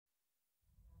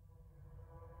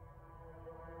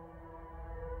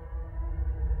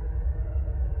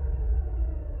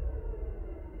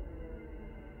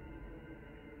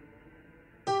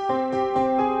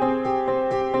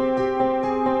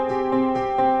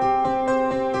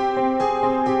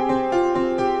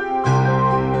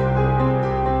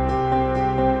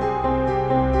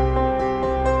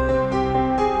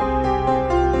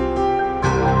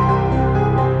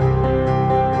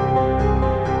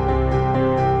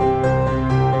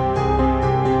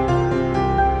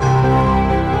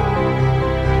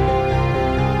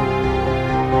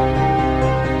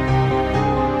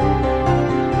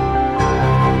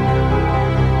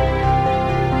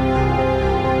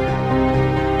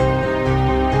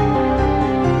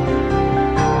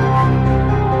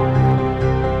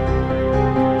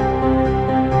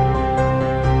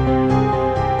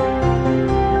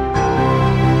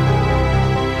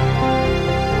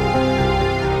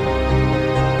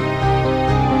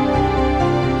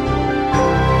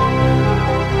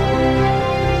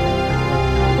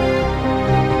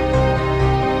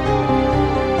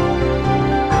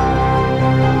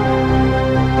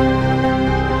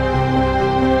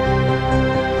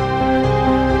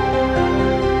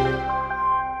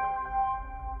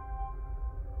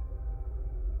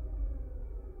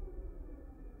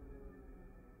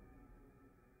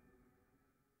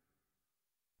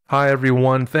Hi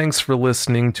everyone, thanks for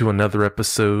listening to another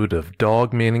episode of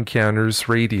Dogman Encounters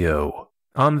Radio.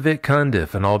 I'm Vic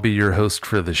Cundiff and I'll be your host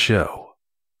for the show.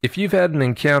 If you've had an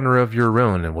encounter of your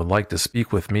own and would like to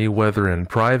speak with me whether in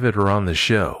private or on the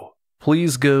show,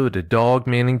 please go to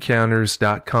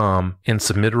dogmanencounters.com and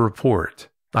submit a report.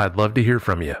 I'd love to hear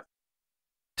from you.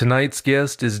 Tonight's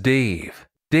guest is Dave.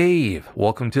 Dave,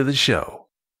 welcome to the show.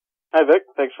 Hi Vic,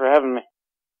 thanks for having me.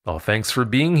 Oh, thanks for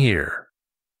being here.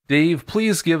 Dave,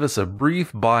 please give us a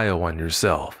brief bio on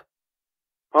yourself.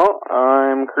 Well,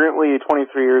 I'm currently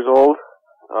 23 years old.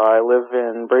 I live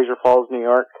in Brazier Falls, New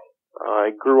York.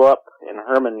 I grew up in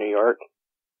Hermon, New York.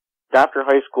 After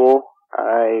high school,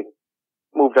 I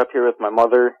moved up here with my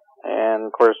mother, and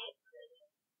of course,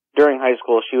 during high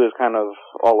school, she was kind of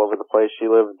all over the place. She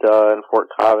lived in Fort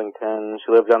Covington,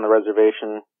 she lived on the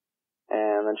reservation,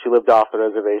 and then she lived off the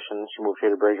reservation. She moved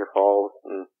here to Brazier Falls,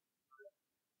 and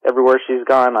everywhere she's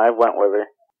gone, I've went with her.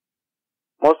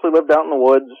 Mostly lived out in the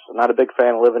woods. Not a big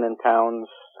fan of living in towns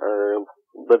or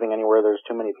living anywhere there's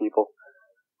too many people.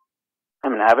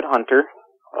 I'm an avid hunter.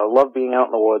 I love being out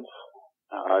in the woods.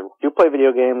 I do play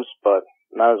video games, but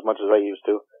not as much as I used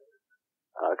to.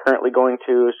 Currently going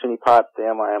to SUNY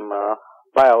Potsdam. I am a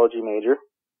biology major.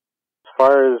 As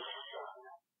far as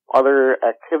other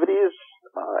activities,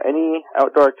 any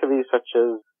outdoor activities such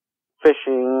as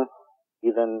fishing,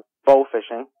 even bow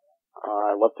fishing.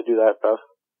 I love to do that stuff.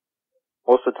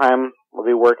 Most of the time, we'll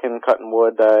be working, cutting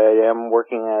wood. I am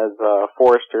working as a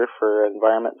forester for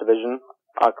Environment Division,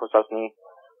 Akwesasne,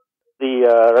 the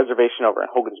reservation over in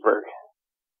Hogansburg.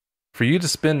 For you to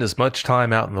spend as much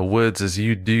time out in the woods as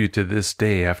you do to this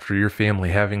day after your family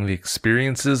having the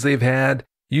experiences they've had,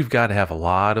 you've got to have a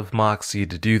lot of moxie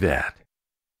to do that.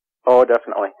 Oh,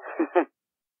 definitely.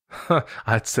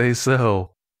 I'd say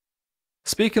so.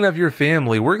 Speaking of your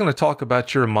family, we're going to talk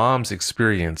about your mom's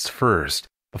experience first.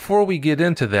 Before we get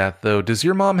into that, though, does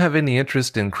your mom have any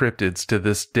interest in cryptids to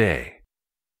this day?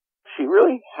 She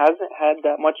really hasn't had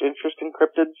that much interest in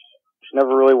cryptids. She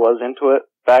never really was into it.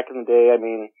 Back in the day, I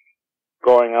mean,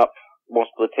 growing up,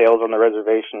 most of the tales on the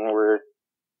reservation were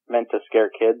meant to scare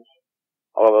kids,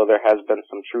 although there has been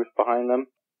some truth behind them.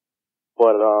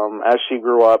 But as she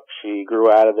grew up, she grew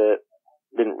out of it,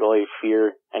 didn't really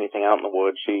fear anything out in the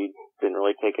woods. She didn't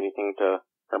really take anything to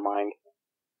her mind.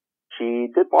 She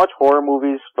did watch horror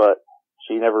movies, but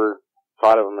she never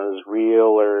thought of them as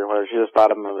real or she just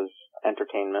thought of them as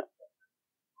entertainment.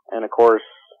 And of course,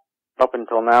 up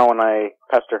until now when I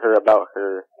pester her about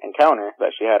her encounter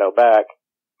that she had out back,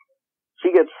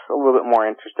 she gets a little bit more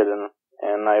interested in it.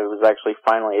 And I was actually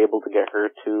finally able to get her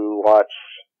to watch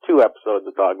 2 episodes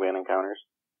of Dogman Encounters.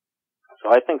 So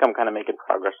I think I'm kind of making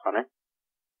progress on her.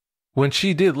 When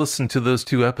she did listen to those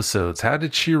 2 episodes, how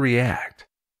did she react?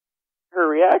 Her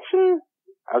reaction,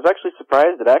 I was actually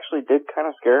surprised. It actually did kind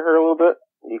of scare her a little bit,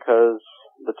 because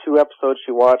the 2 episodes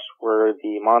she watched were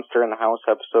the Monster in the House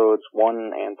episodes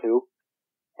 1 and 2,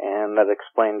 and that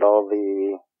explained all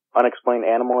the unexplained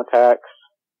animal attacks.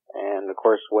 And of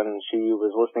course, when she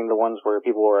was listening to ones where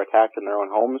people were attacked in their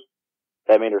own homes,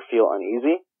 that made her feel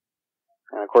uneasy.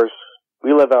 And of course,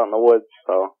 we live out in the woods,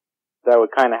 so that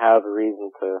would kind of have a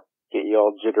reason to get you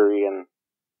all jittery and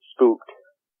spooked.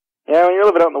 Yeah, when you're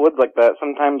living out in the woods like that,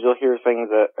 sometimes you'll hear things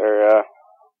that are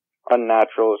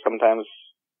unnatural, sometimes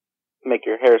make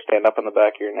your hair stand up on the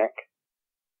back of your neck.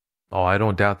 Oh, I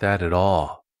don't doubt that at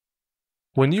all.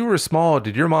 When you were small,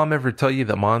 did your mom ever tell you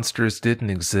that monsters didn't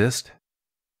exist?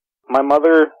 My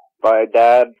mother, my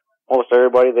dad, almost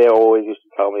everybody, they always used to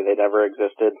tell me they never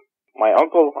existed. My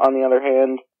uncle, on the other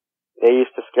hand, they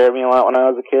used to scare me a lot when I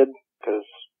was a kid, because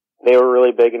they were really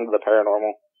big into the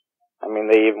paranormal. I mean,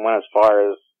 they even went as far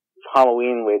as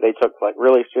Halloween, they took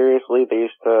really seriously. They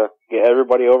used to get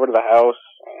everybody over to the house,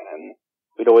 and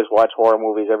we'd always watch horror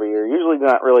movies every year. Usually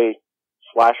not really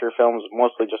slasher films,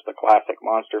 mostly just the classic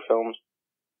monster films.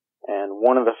 And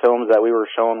one of the films that we were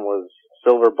shown was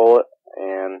Silver Bullet,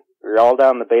 and we were all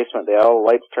down in the basement. They all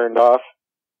lights turned off,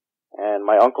 and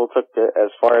my uncle took it as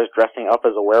far as dressing up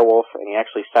as a werewolf, and he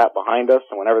actually sat behind us,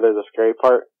 and whenever there's a scary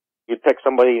part, you'd pick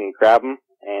somebody and you'd grab them,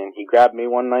 and he grabbed me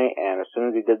one night, and as soon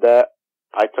as he did that,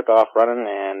 I took off running,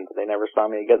 and they never saw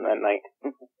me again that night.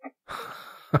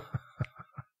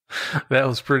 That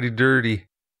was pretty dirty.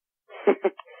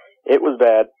 It was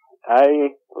bad.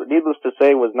 I, needless to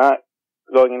say, was not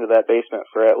going into that basement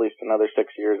for at least another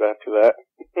 6 years after that.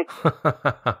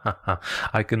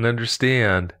 I can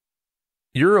understand.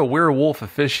 You're a werewolf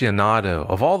aficionado.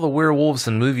 Of all the werewolves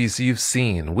in movies you've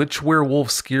seen, which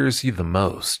werewolf scares you the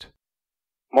most?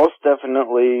 Most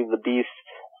definitely the Beast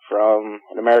from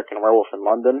An American Werewolf in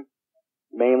London,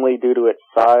 mainly due to its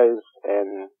size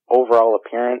and overall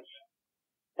appearance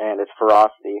and its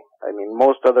ferocity. I mean,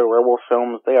 most other werewolf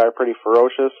films, they are pretty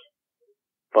ferocious,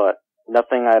 but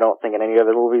nothing, I don't think, in any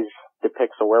other movies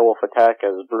depicts a werewolf attack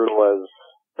as brutal as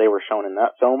they were shown in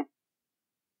that film.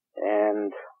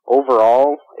 And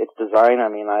overall, its design, I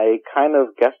mean, I kind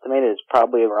of guesstimated it's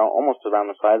probably almost around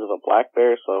the size of a black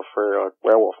bear, so for a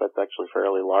werewolf, that's actually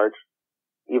fairly large,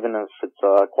 even if it's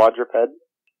a quadruped.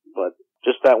 But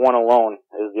just that one alone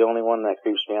is the only one that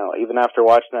creeps me out. Even after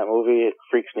watching that movie, it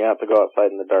freaks me out to go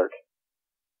outside in the dark.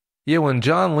 Yeah, when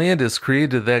John Landis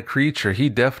created that creature, he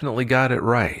definitely got it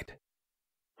right.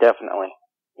 Definitely.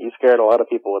 He scared a lot of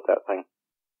people with that thing.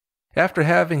 After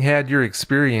having had your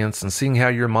experience and seeing how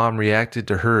your mom reacted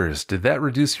to hers, did that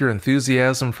reduce your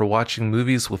enthusiasm for watching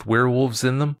movies with werewolves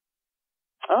in them?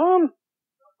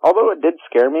 Although it did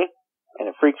scare me, and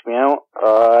it freaks me out,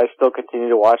 I still continue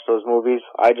to watch those movies.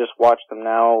 I just watch them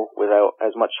now without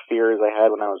as much fear as I had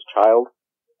when I was a child.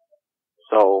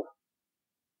 So,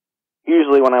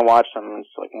 usually when I watch them,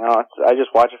 it's like, I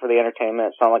just watch it for the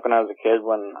entertainment. It's not like when I was a kid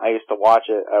when I used to watch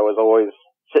it, I was always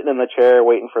sitting in the chair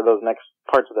waiting for those next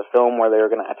parts of the film where they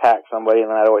were going to attack somebody, and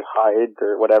then I'd always hide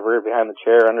or whatever behind the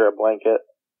chair under a blanket.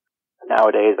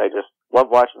 Nowadays, I just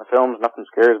love watching the films. Nothing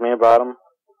scares me about them.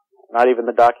 Not even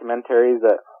the documentaries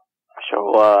that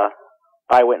show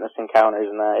eyewitness encounters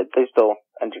and that. They still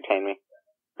entertain me.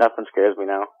 Nothing scares me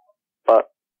now. But,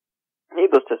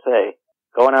 needless to say,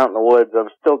 going out in the woods, I'm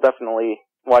still definitely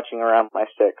watching around my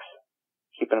six.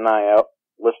 Keeping an eye out.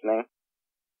 Listening.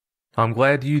 I'm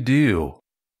glad you do.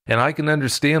 And I can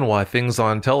understand why things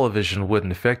on television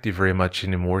wouldn't affect you very much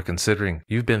anymore, considering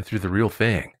you've been through the real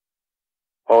thing.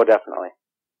 Oh, definitely.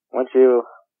 Once you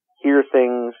hear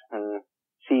things and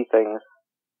see things,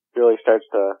 it really starts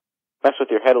to mess with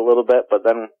your head a little bit, but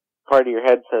then part of your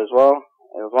head says, well,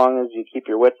 as long as you keep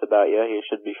your wits about you, you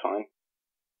should be fine.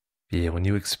 Yeah, when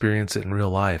you experience it in real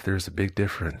life, there's a big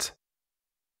difference.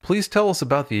 Please tell us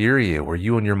about the area where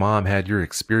you and your mom had your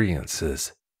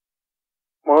experiences.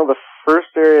 Well, the first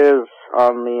area is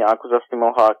on the Akwesasne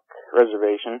Mohawk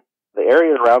Reservation. The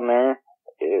area around there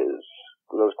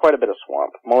there's quite a bit of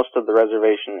swamp. Most of the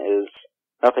reservation is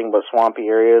nothing but swampy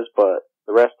areas, but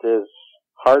the rest is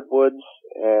hardwoods,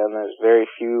 and there's very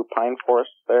few pine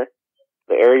forests there.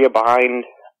 The area behind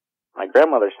my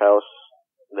grandmother's house,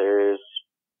 there's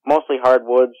mostly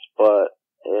hardwoods, but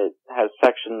it has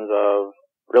sections of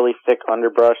really thick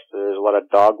underbrush. There's a lot of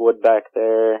dogwood back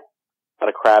there, a lot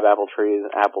of crab apple trees,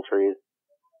 apple trees.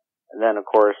 And then, of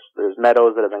course, there's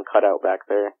meadows that have been cut out back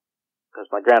there, because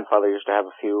my grandfather used to have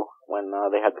a few when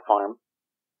they had the farm.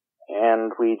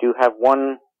 And we do have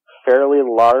one fairly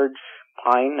large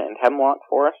pine and hemlock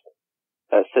forest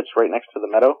that sits right next to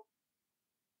the meadow.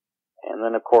 And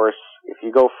then, of course, if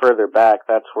you go further back,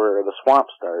 that's where the swamp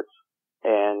starts.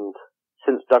 And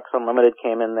since Ducks Unlimited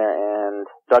came in there and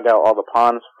dug out all the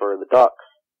ponds for the ducks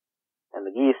and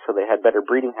the geese so they had better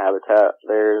breeding habitat,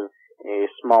 there's a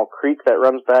small creek that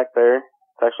runs back there.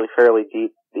 It's actually fairly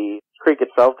deep. The creek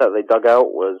itself that they dug out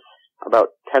was about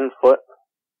 10 foot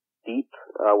deep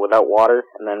without water.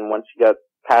 And then once you got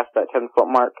past that 10-foot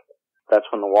mark, that's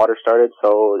when the water started.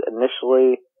 So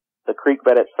initially, the creek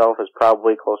bed itself is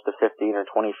probably close to 15 or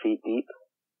 20 feet deep.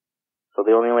 So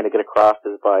the only way to get across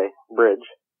is by bridge.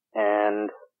 And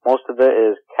most of it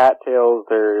is cattails.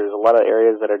 There's a lot of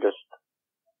areas that are just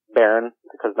barren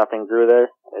because nothing grew there.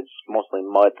 It's mostly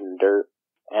mud and dirt.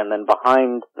 And then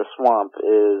behind the swamp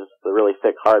is the really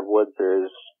thick hardwoods.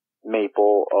 There's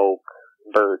maple, oak,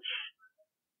 birch,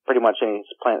 pretty much any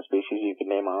plant species you could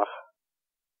name off.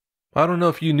 I don't know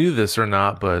if you knew this or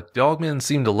not, but dogmen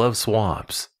seem to love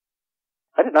swamps.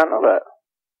 I did not know that.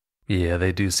 Yeah,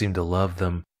 they do seem to love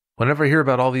them. Whenever I hear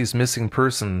about all these missing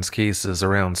persons cases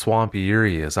around swampy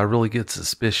areas, I really get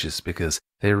suspicious because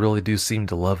they really do seem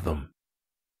to love them.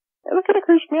 Yeah, that kind of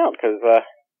creeps me out because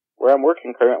where I'm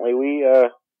working currently,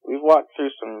 we've walked through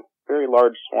some very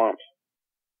large swamps.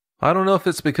 I don't know if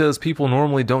it's because people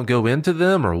normally don't go into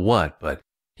them or what, but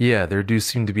yeah, there do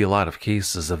seem to be a lot of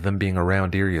cases of them being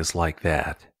around areas like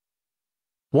that.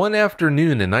 One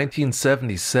afternoon in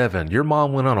 1977, your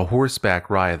mom went on a horseback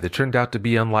ride that turned out to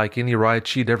be unlike any ride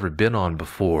she'd ever been on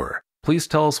before. Please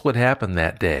tell us what happened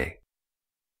that day.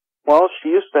 Well, she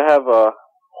used to have a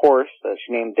horse that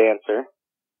she named Dancer,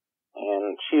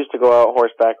 and she used to go out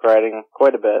horseback riding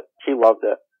quite a bit. She loved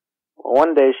it. Well,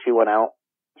 one day she went out.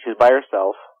 She was by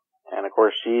herself, and of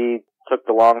course she took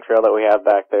the long trail that we have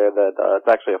back there. It's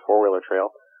actually a four-wheeler trail.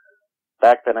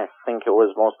 Back then, I think it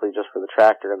was mostly just for the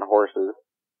tractor and the horses,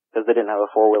 because they didn't have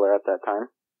a four-wheeler at that time.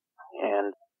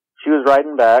 And she was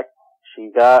riding back.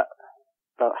 She got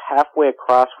about halfway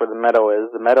across where the meadow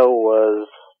is. The meadow was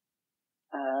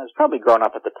It was probably grown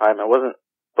up at the time. It wasn't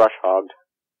brush hogged.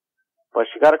 But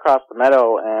she got across the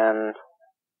meadow, and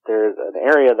there's an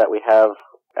area that we have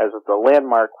as the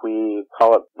landmark. We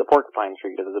call it the porcupine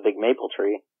tree because it's a big maple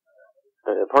tree.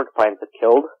 The porcupines had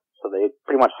killed, so they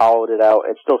pretty much hollowed it out.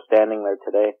 It's still standing there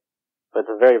today, but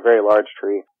it's a very, very large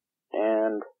tree.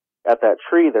 And at that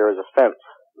tree, there was a fence.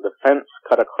 The fence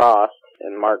cut across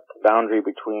and marked the boundary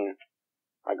between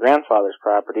my grandfather's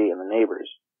property and the neighbor's.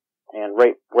 And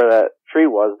right where that tree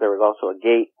was, there was also a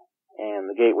gate, and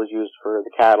the gate was used for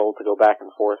the cattle to go back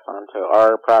and forth onto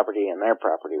our property and their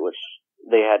property, which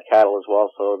they had cattle as well,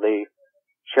 so they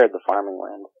shared the farming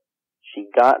land. She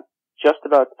got just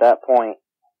about to that point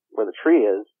where the tree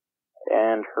is,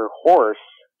 and her horse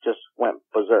just went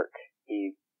berserk.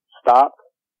 He stopped.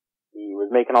 He was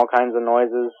making all kinds of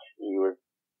noises. He would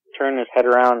turn his head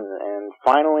around, and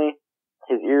finally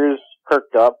his ears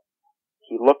perked up.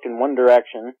 He looked in one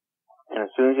direction, and as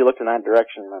soon as he looked in that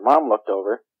direction, my mom looked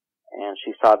over, and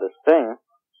she saw this thing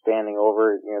standing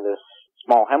over near this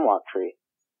small hemlock tree.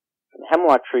 And the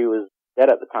hemlock tree was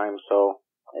dead at the time, so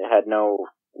it had no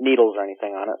needles or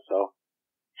anything on it, so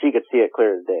she could see it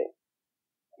clear as day.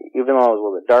 Even though it was a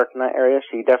little bit dark in that area,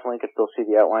 she definitely could still see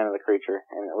the outline of the creature,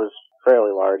 and it was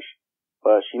fairly large.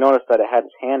 But she noticed that it had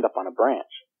its hand up on a branch.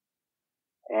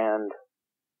 And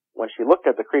when she looked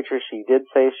at the creature, she did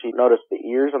say she noticed the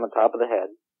ears on the top of the head,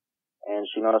 and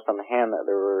she noticed on the hand that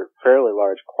there were fairly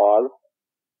large claws.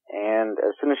 And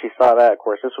as soon as she saw that, of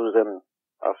course, this was in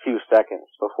a few seconds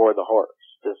before the horse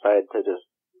decided to just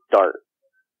dart.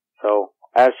 So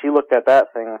as she looked at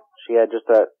that thing, she had just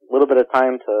a little bit of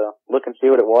time to look and see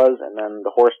what it was, and then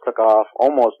the horse took off,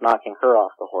 almost knocking her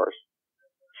off the horse.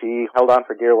 She held on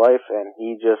for dear life, and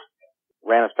he just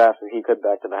ran as fast as he could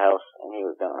back to the house, and he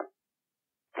was gone.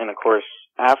 And of course,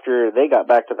 after they got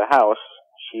back to the house,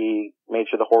 she made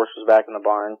sure the horse was back in the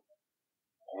barn,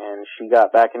 and she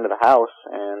got back into the house,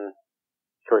 and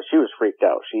of course she was freaked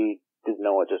out. She didn't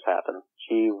know what just happened.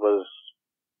 She was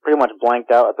pretty much blanked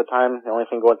out at the time. The only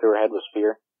thing going through her head was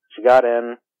fear. She got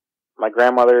in. My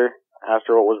grandmother asked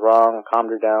her what was wrong, calmed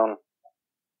her down.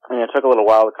 I mean, it took a little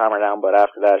while to calm her down, but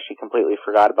after that, she completely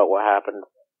forgot about what happened,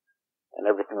 and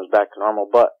everything was back to normal,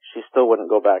 but she still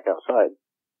wouldn't go back outside.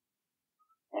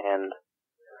 And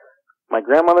my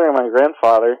grandmother and my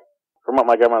grandfather, from what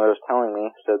my grandmother was telling me,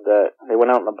 said that they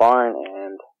went out in the barn,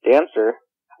 and Dancer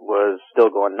was still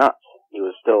going nuts. He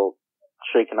was still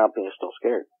shaken up, and he was still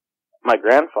scared. My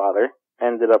grandfather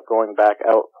ended up going back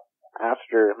out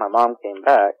after my mom came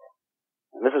back,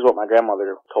 and this is what my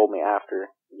grandmother told me after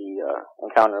the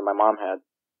encounter my mom had.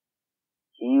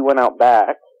 He went out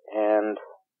back and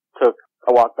took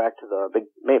a walk back to the big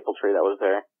maple tree that was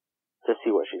there to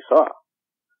see what she saw.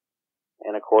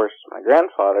 And of course, my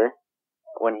grandfather,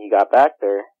 when he got back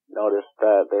there, noticed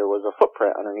that there was a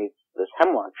footprint underneath this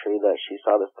hemlock tree that she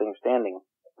saw this thing standing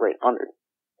right under.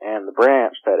 And the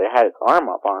branch that it had its arm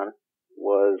up on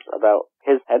was about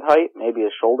his head height, maybe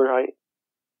his shoulder height.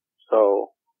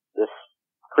 So this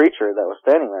creature that was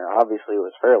standing there obviously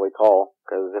was fairly tall,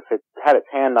 because if it had its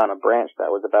hand on a branch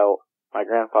that was about my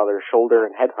grandfather's shoulder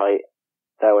and head height,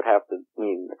 that would have to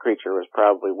mean the creature was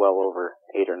probably well over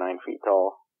 8 or 9 feet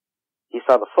tall. He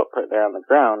saw the footprint there on the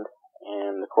ground,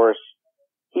 and of course,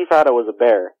 he thought it was a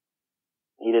bear.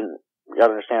 He didn't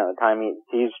understand at the time.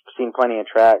 He's seen plenty of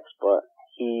tracks, but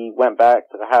he went back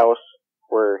to the house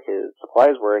where his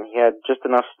supplies were, and he had just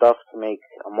enough stuff to make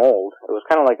a mold. It was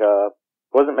kind of like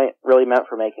wasn't really meant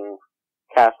for making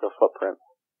cast of footprints,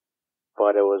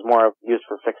 but it was more used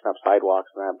for fixing up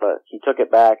sidewalks and that. But he took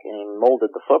it back and he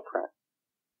molded the footprint.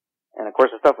 And of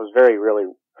course, the stuff was very,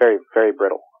 very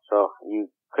brittle. So you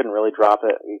couldn't really drop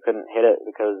it. You couldn't hit it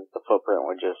because the footprint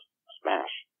would just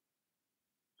smash.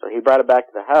 So he brought it back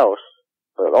to the house.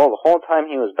 But the whole time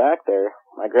he was back there,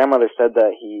 my grandmother said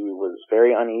that he was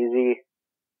very uneasy.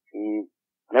 He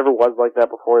never was like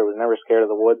that before. He was never scared of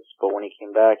the woods. But when he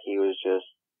came back, he was just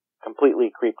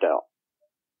completely creeped out.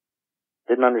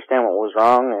 Didn't understand what was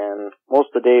wrong, and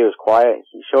most of the day he was quiet.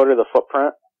 He showed her the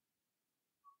footprint,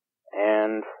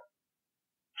 and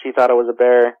she thought it was a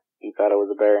bear. He thought it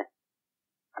was a bear.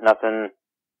 Nothing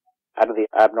out of the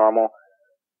abnormal.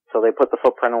 So they put the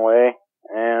footprint away,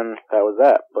 and that was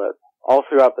that. But all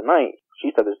throughout the night,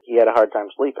 she said that he had a hard time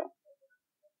sleeping.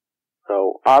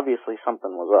 So obviously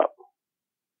something was up.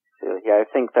 So, yeah, I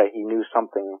think that he knew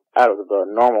something out of the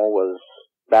normal was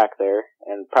back there,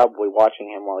 and probably watching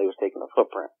him while he was taking the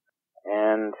footprint.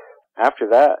 And after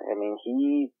that, I mean,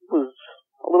 he was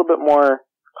a little bit more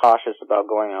cautious about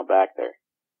going out back there.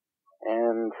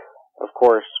 And, of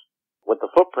course, with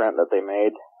the footprint that they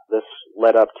made, this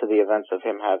led up to the events of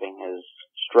him having his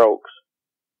strokes.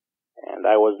 and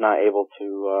I was not able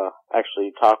to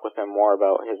actually talk with him more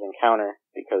about his encounter,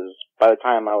 because by the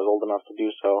time I was old enough to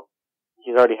do so,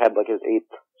 he's already had like his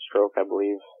 8th stroke, I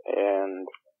believe, and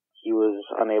he was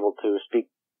unable to speak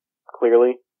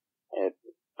clearly. It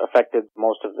affected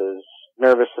most of his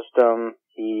nervous system.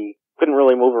 He couldn't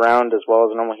really move around as well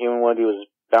as a normal human would. He was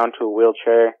bound to a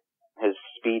wheelchair. His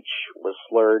speech was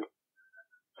slurred,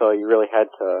 so he really had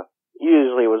to,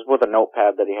 usually it was with a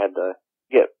notepad that he had to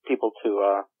get people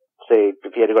to say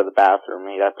if he had to go to the bathroom,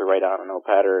 he'd have to write on a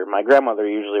notepad, or my grandmother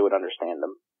usually would understand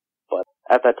him. But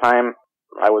at that time,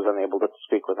 I was unable to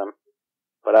speak with him.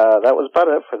 But that was about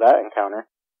it for that encounter.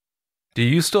 Do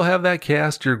you still have that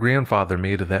cast your grandfather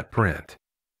made of that print?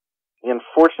 The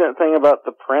unfortunate thing about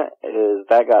the print is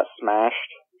that got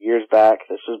smashed years back.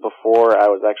 This was before I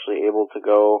was actually able to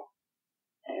go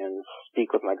and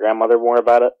speak with my grandmother more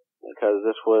about it, because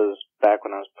this was back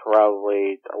when I was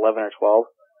probably 11 or 12,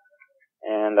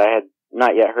 and I had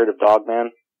not yet heard of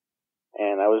Dogman,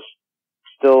 and I was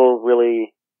still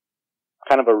really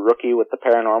kind of a rookie with the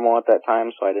paranormal at that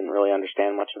time, so I didn't really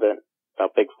understand much of it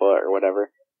about Bigfoot or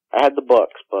whatever. I had the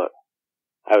books, but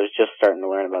I was just starting to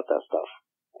learn about that stuff.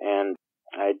 And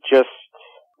I just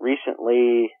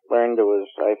recently learned, it was,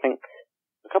 I think,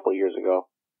 a couple of years ago,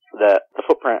 that the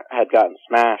footprint had gotten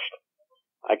smashed.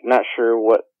 I'm not sure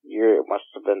what year it must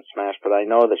have been smashed, but I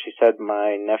know that she said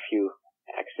my nephew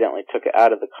accidentally took it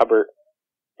out of the cupboard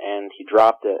and he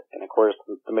dropped it. And of course,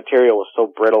 the material was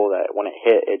so brittle that when it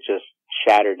hit, it just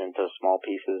shattered into small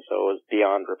pieces, so it was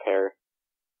beyond repair.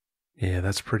 Yeah,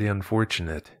 that's pretty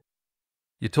unfortunate.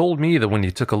 You told me that when you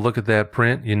took a look at that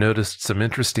print, you noticed some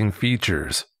interesting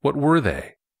features. What were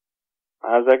they?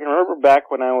 As I can remember back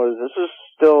when this was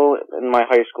still in my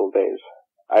high school days,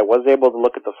 I was able to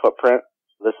look at the footprint.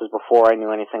 This is before I knew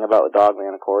anything about the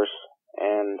Dogman, of course,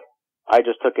 and I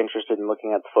just took interest in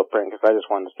looking at the footprint because I just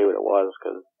wanted to see what it was,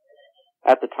 because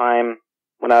at the time,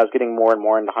 when I was getting more and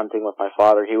more into hunting with my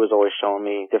father, he was always showing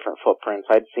me different footprints.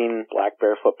 I'd seen black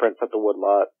bear footprints at the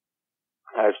woodlot.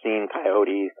 I've seen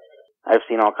coyotes. I've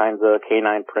seen all kinds of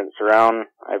canine prints around.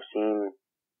 I've seen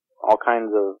all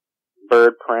kinds of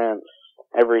bird prints,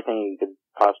 everything you could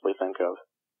possibly think of.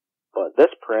 But this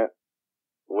print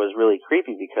was really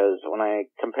creepy because when I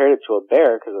compared it to a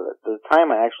bear, because at the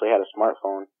time I actually had a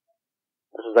smartphone.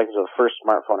 This was the first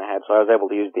smartphone I had, so I was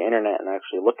able to use the internet and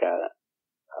actually look at it.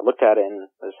 I looked at it and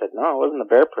I said, no, it wasn't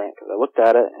a bear print, because I looked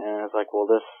at it and I was like, well,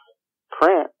 this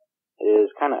print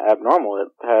is kind of abnormal.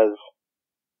 It has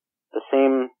the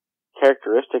same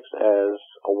characteristics as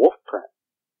a wolf print,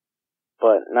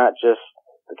 but not just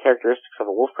the characteristics of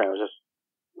a wolf print. It was just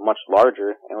much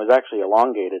larger and it was actually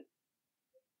elongated.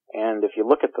 And if you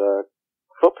look at the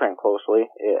footprint closely,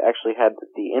 it actually had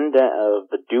the indent of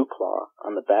the dew claw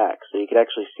on the back, so you could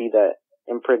actually see that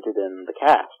imprinted in the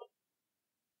cast.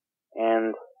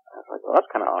 And I was like, well,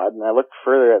 that's kind of odd. And I looked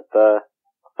further at the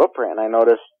footprint and I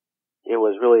noticed it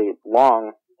was really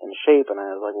long in shape, and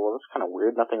I was like, well, that's kind of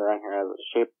weird. Nothing around here has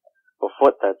the shape of a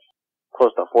foot that's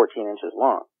close to 14 inches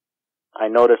long.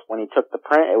 I noticed when he took the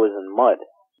print, it was in mud.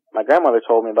 My grandmother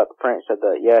told me about the print. She said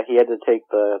that, yeah, he had to take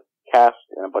the cast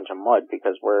in a bunch of mud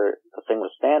because where the thing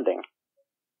was standing,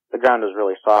 the ground was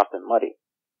really soft and muddy.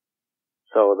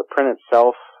 So the print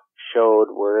itself showed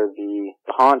where the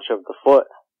haunch of the foot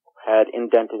had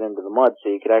indented into the mud, so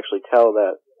you could actually tell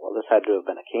that, well, this had to have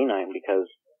been a canine, because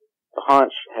the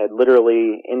haunch had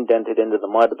literally indented into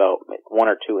the mud about 1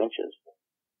 or 2 inches.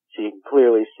 So you can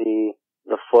clearly see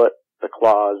the foot, the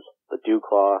claws, the dew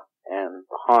claw, and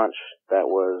the haunch that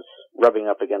was rubbing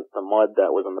up against the mud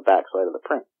that was on the backside of the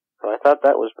print. So I thought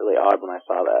that was really odd when I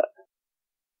saw that.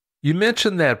 You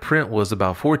mentioned that print was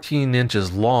about 14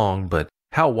 inches long, but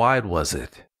how wide was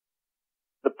it?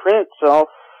 The print itself,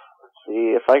 let's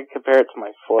see, if I compare it to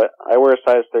my foot, I wear a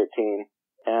size 13,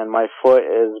 and my foot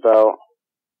is about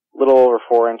a little over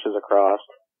 4 inches across,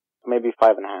 maybe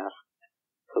 5.5.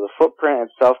 So the footprint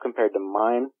itself compared to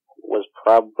mine was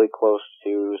probably close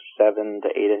to 7 to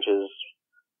 8 inches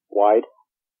wide.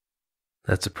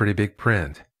 That's a pretty big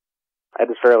print. It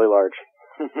is fairly large.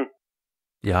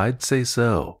 Yeah, I'd say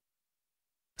so.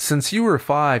 Since you were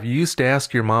 5, you used to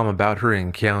ask your mom about her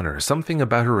encounter. Something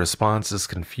about her responses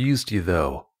confused you,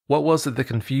 though. What was it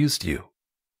that confused you?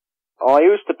 Oh, I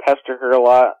used to pester her a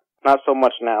lot. Not so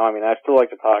much now. I mean, I still like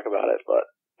to talk about it, but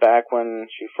back when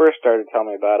she first started telling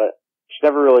me about it, she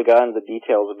never really got into the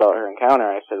details about her encounter.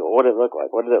 I said, well, what did it look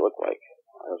like? What did it look like?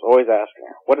 I was always asking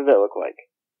her, what did it look like?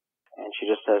 And she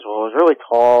just says, well, it was really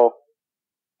tall.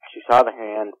 She saw the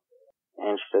hand,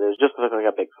 and she said it just looked like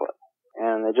a Bigfoot.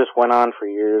 And it just went on for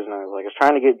years, and I was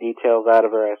trying to get details out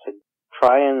of her. I said,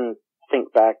 try and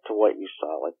think back to what you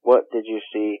saw. Like, what did you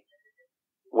see?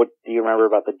 what do you remember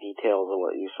about the details of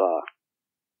what you saw?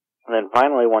 And then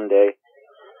finally one day,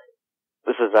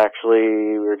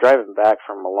 we were driving back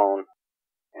from Malone,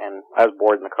 and I was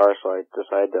bored in the car, so I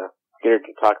decided to get her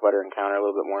to talk about her encounter a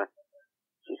little bit more.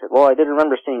 She said, well, I did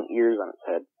remember seeing ears on its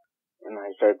head. And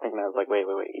I started thinking, I was like, wait,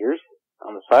 ears?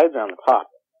 On the sides or on the top?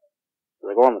 She's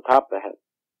like, well, on the top of the head.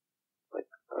 Like,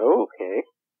 oh, okay.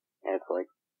 And it's like,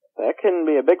 that couldn't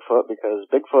be a Bigfoot, because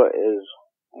Bigfoot is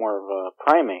more of a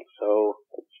primate, so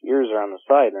its ears are on the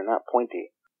side, they're not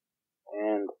pointy.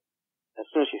 And as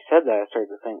soon as she said that, I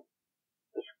started to think,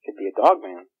 this could be a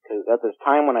Dogman. Because at this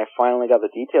time when I finally got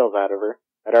the details out of her,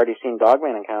 I'd already seen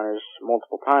Dogman encounters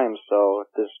multiple times, so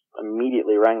this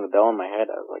immediately rang the bell in my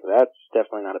head. I was like, that's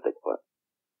definitely not a Bigfoot.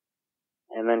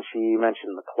 And then she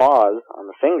mentioned the claws on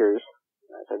the fingers.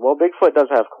 And I said, well, Bigfoot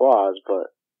does have claws,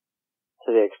 but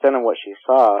to the extent of what she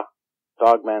saw,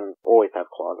 Dogmen always have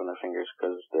claws on their fingers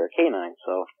because they're a canine.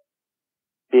 So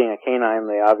being a canine,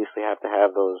 they obviously have to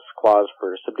have those claws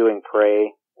for subduing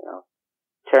prey,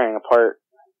 tearing apart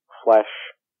flesh,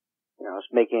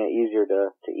 it's making it easier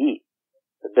to eat.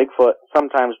 The Bigfoot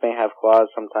sometimes may have claws,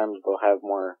 sometimes they'll have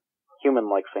more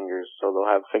human-like fingers, so they'll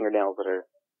have fingernails that are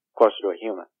closer to a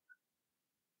human.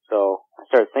 So I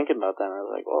started thinking about that, and I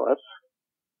was like, well, that's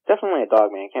definitely a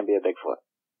Dogman, it can't be a Bigfoot.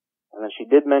 And then she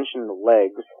did mention the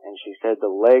legs, and she said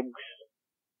the legs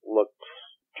looked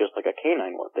just like a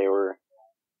canine would. They were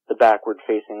the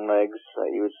backward-facing legs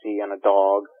that you would see on a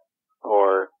dog,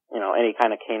 or, any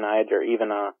kind of canine, or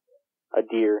even a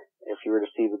deer. If you were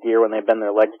to see the deer when they bend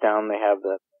their legs down, they have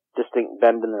the distinct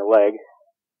bend in their leg.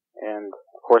 And,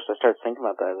 of course, I started thinking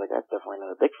about that. I was like, that's definitely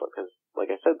not a Bigfoot, because, like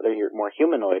I said, they're more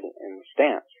humanoid in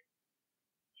stance.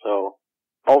 So,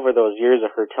 over those years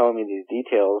of her telling me these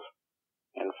details,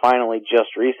 and finally,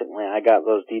 just recently, I got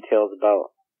those details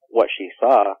about what she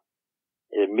saw,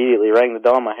 it immediately rang the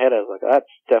bell in my head. I was like,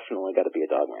 that's definitely got to be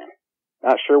a Dogman.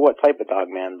 Not sure what type of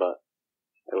Dogman, but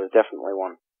it was definitely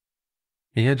one.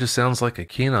 Yeah, it just sounds like a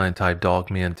canine-type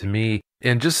Dogman to me.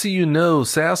 And just so you know,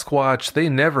 Sasquatch, they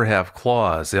never have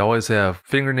claws. They always have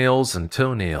fingernails and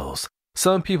toenails.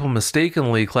 Some people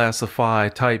mistakenly classify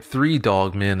Type 3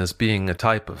 Dogmen as being a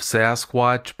type of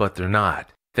Sasquatch, but they're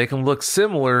not. They can look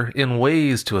similar in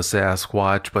ways to a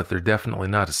Sasquatch, but they're definitely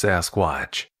not a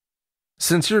Sasquatch.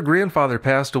 Since your grandfather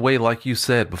passed away, like you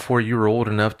said, before you were old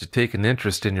enough to take an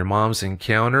interest in your mom's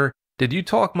encounter, did you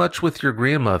talk much with your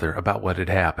grandmother about what had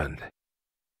happened?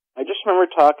 I just remember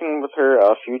talking with her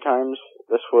a few times.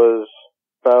 This was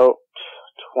about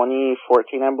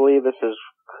 2014, I believe. This is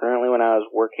currently when I was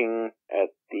working at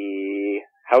the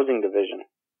housing division,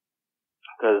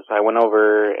 because I went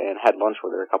over and had lunch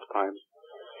with her a couple times.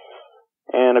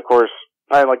 And, of course,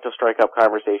 I like to strike up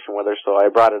conversation with her, so I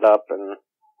brought it up, and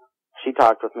she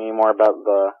talked with me more about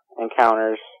the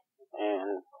encounters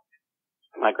and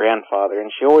my grandfather.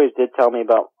 And she always did tell me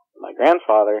about my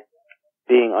grandfather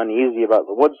being uneasy about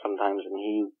the woods sometimes, and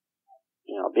he,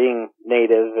 being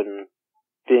native and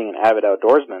being an avid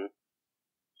outdoorsman,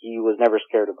 he was never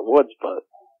scared of the woods, but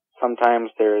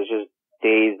sometimes there's just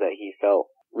days that he felt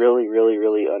really, really,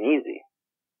 really uneasy.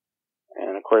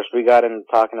 And of course we got into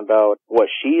talking about what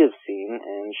she has seen,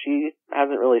 and she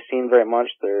hasn't really seen very much.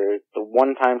 The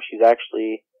one time she's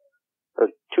actually, or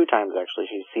two times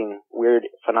actually, she's seen weird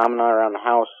phenomena around the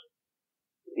house.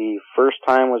 The first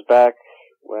time was back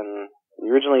when we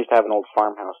originally used to have an old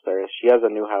farmhouse there. She has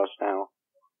a new house now.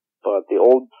 But the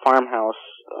old farmhouse,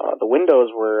 the windows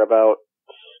were about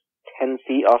 10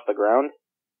 feet off the ground.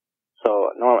 So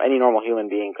any normal human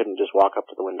being couldn't just walk up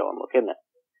to the window and look in it.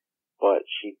 But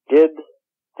she did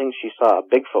think she saw a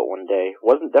Bigfoot one day.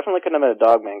 Definitely couldn't have been a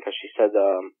Dogman, because she said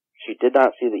she did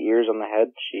not see the ears on the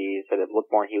head. She said it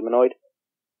looked more humanoid.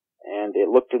 And it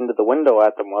looked into the window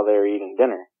at them while they were eating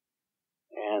dinner.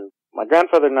 And my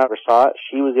grandfather never saw it.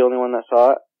 She was the only one that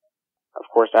saw it. Of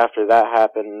course, after that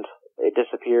happened, it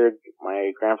disappeared.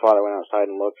 My grandfather went outside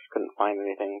and looked, couldn't find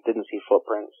anything, didn't see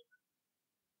footprints.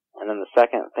 And then the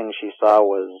second thing she saw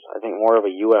was, I think, more of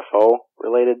a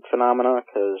UFO-related phenomena,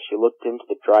 because she looked into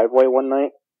the driveway one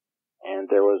night,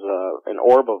 and there was an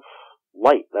orb of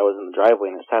light that was in the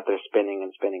driveway, and it sat there spinning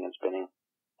and spinning and spinning.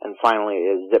 And finally,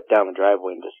 it zipped down the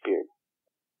driveway and disappeared.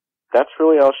 That's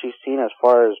really all she's seen as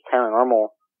far as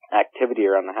paranormal activity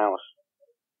around the house.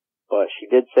 But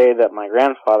she did say that my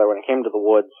grandfather, when it came to the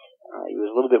woods, he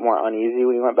was a little bit more uneasy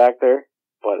when he went back there,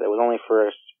 but it was only for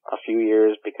a few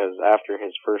years, because after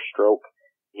his first stroke,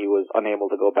 he was unable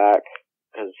to go back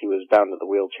because he was bound to the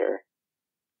wheelchair.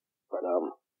 But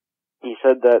he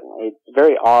said that it's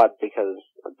very odd because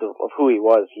of who he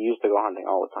was. He used to go hunting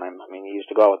all the time. I mean, he used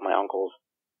to go out with my uncles,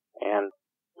 and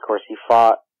of course he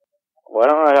fought Well,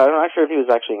 I'm not sure if he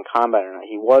was actually in combat or not.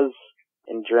 He was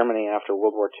in Germany after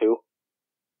World War II.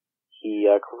 He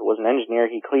was an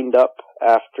engineer. He cleaned up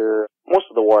after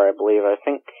most of the war, I believe. I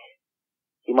think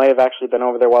he might have actually been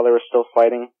over there while they were still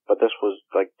fighting, but this was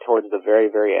like towards the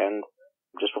very, very end,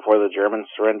 just before the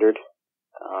Germans surrendered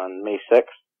on May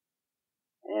 6th.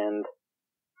 And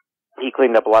he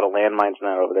cleaned up a lot of landmines and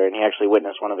that over there, and he actually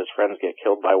witnessed one of his friends get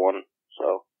killed by one.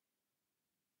 So,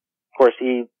 of course,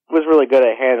 he was really good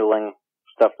at handling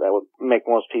stuff that would make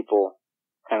most people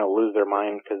kind of lose their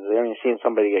mind, because seeing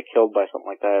somebody get killed by something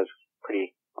like that is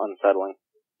pretty unsettling.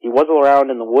 He was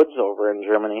around in the woods over in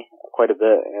Germany quite a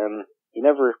bit, and he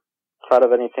never thought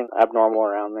of anything abnormal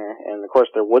around there. And, of course,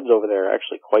 their woods over there are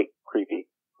actually quite creepy,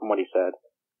 from what he said.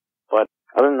 But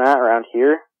other than that, around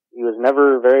here, he was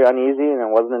never very uneasy, and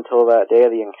it wasn't until that day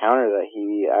of the encounter that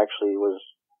he actually was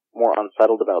more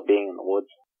unsettled about being in the woods.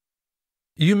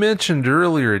 You mentioned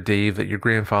earlier, Dave, that your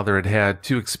grandfather had had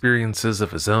 2 experiences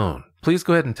of his own. Please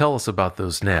go ahead and tell us about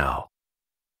those now.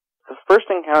 The first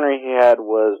encounter he had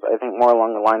was, I think, more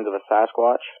along the lines of a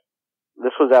Sasquatch.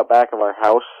 This was out back of our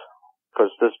house,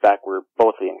 because this back where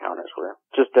both the encounters were,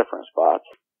 just different spots.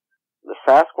 The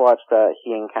Sasquatch that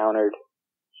he encountered,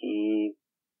 he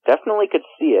definitely could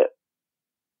see it.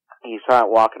 He saw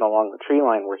it walking along the tree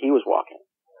line where he was walking.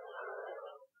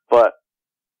 But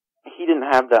he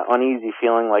didn't have that uneasy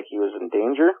feeling like he was in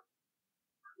danger,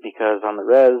 because on the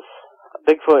res,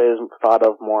 Bigfoot is thought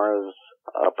of more as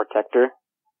a protector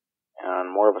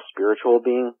and more of a spiritual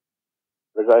being.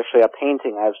 There's actually a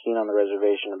painting I've seen on the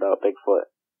reservation about Bigfoot.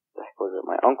 Was it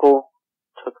my uncle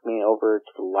took me over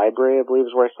to the library, I believe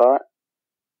is where I saw it,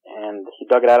 and he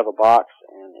dug it out of a box,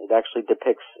 and it actually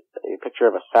depicts a picture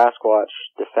of a Sasquatch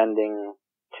defending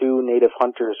 2 native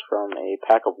hunters from a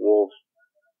pack of wolves.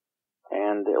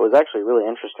 And it was actually a really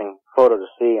interesting photo to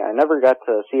see. I never got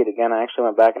to see it again. I actually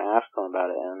went back and asked them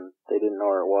about it, and they didn't know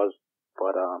where it was.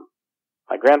 But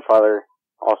my grandfather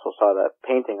also saw that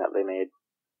painting that they made.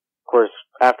 Of course,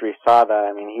 after he saw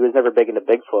that, he was never big into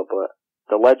Bigfoot, but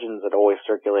the legends had always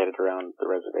circulated around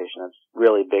the reservation. It's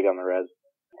really big on the res.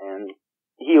 And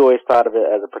he always thought of it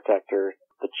as a protector.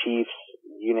 The chiefs,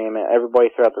 you name it, everybody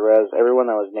throughout the res,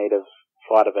 everyone that was native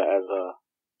thought of it as a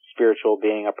spiritual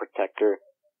being, a protector.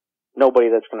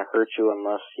 Nobody that's going to hurt you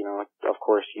unless, of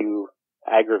course, you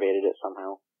aggravated it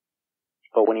somehow.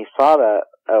 But when he saw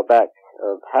that out back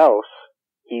of the house,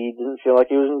 he didn't feel like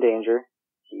he was in danger.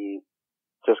 He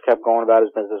just kept going about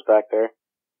his business back there.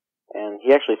 And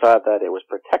he actually thought that it was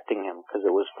protecting him, because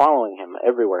it was following him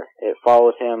everywhere. It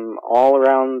followed him all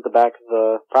around the back of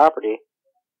the property.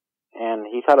 And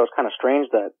he thought it was kind of strange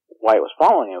that why it was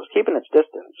following him. It was keeping its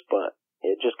distance, but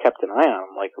it just kept an eye on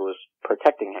him like it was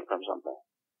protecting him from something.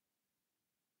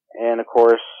 And, of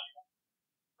course,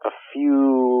 I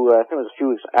think it was a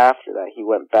few weeks after that, he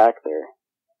went back there.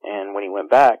 And when he went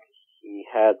back, he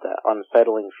had that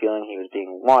unsettling feeling he was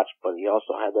being watched, but he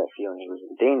also had that feeling he was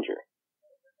in danger.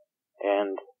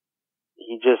 And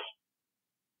he just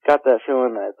got that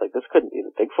feeling that, this couldn't be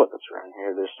the Bigfoot that's around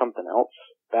here. There's something else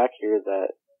back here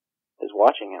that is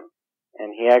watching him.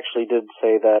 And he actually did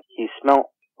say that he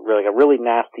smelt a really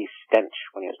nasty stench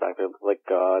when he was back there. Like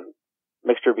a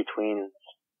mixture between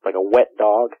like a wet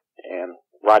dog and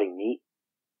rotting meat.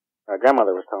 My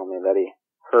grandmother was telling me that he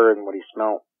heard and what he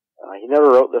smelt. He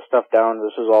never wrote this stuff down.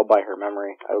 This is all by her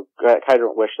memory. I kind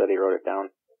of wish that he wrote it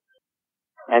down.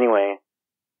 Anyway,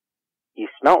 he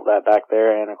smelt that back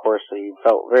there, and of course he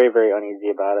felt very, very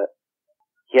uneasy about it.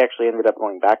 He actually ended up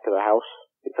going back to the house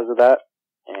because of that,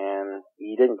 and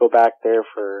he didn't go back there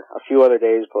for a few other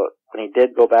days, but when he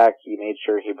did go back, he made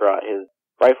sure he brought his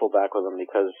rifle back with him,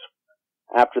 because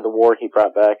after the war, he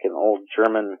brought back an old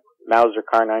German Mauser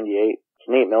Kar 98. It's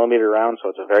an 8mm round, so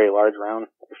it's a very large round.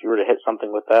 If you were to hit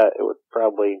something with that, it would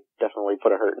probably definitely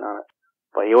put a hurting on it.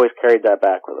 But he always carried that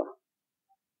back with him.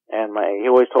 And he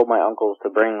always told my uncles to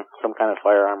bring some kind of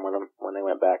firearm with him when they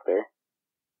went back there.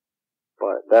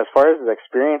 But as far as his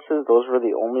experiences, those were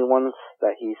the only ones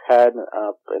that he's had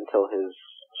up until his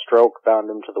stroke bound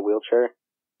him to the wheelchair.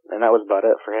 And that was about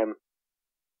it for him.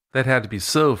 That had to be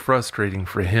so frustrating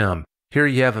for him. Here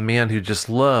you have a man who just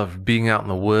loved being out in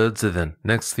the woods, and then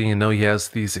next thing you know, he has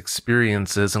these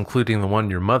experiences, including the one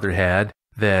your mother had,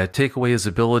 that take away his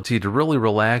ability to really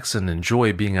relax and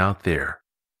enjoy being out there.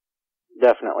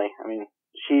 Definitely.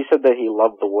 She said that he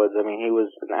loved the woods. He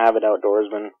was an avid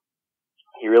outdoorsman.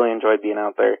 He really enjoyed being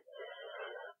out there.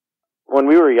 When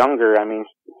we were younger,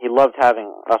 he loved having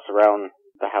us around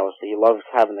the house. He loved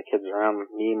having the kids around,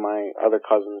 me and my other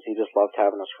cousins. He just loved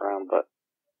having us around, but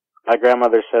my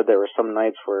grandmother said there were some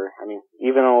nights where,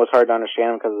 even though it was hard to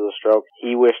understand him because of the stroke,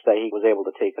 he wished that he was able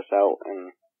to take us out and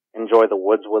enjoy the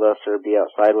woods with us or be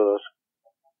outside with us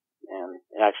and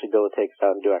actually be able to take us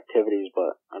out and do activities,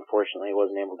 but unfortunately he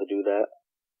wasn't able to do that.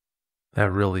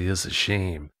 That really is a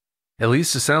shame. At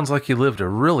least it sounds like he lived a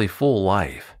really full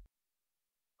life.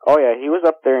 Oh yeah, he was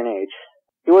up there in age.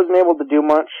 He wasn't able to do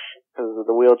much because of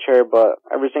the wheelchair, but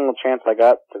every single chance I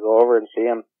got to go over and see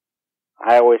him,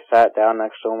 I always sat down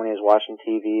next to him when he was watching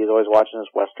TV. He was always watching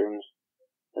his westerns,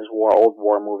 his old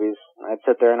war movies. And I'd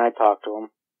sit there and I'd talk to him.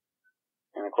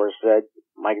 And of course,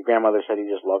 my grandmother said he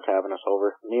just loved having us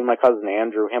over. Me and my cousin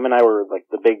Andrew, him and I were like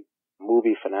the big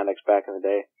movie fanatics back in the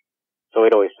day. So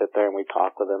we'd always sit there and we'd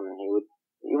talk with him, and it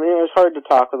was hard to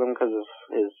talk with him because of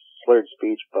his slurred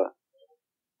speech, but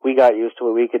we got used to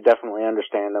it. We could definitely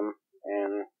understand him,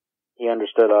 and he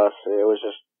understood us. It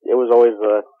was always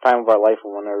the time of our life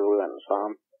whenever we went and saw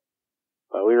him.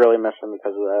 But we really miss him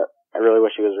because of that. I really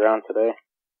wish he was around today.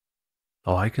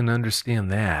 Oh, I can understand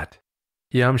that.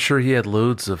 Yeah, I'm sure he had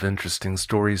loads of interesting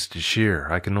stories to share.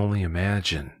 I can only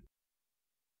imagine.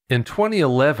 In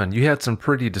 2011, you had some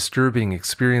pretty disturbing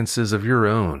experiences of your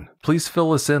own. Please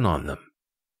fill us in on them.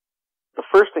 The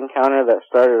first encounter that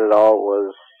started it all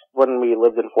was when we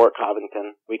lived in Fort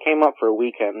Covington. We came up for a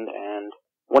weekend, and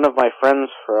one of my friends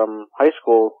from high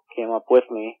school came up with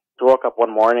me. We woke up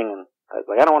one morning, and I was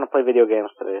like, I don't want to play video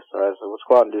games today, so I said, let's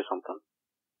go out and do something.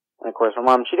 And of course, my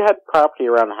mom, she had property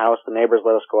around the house. The neighbors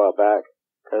let us go out back,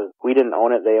 because we didn't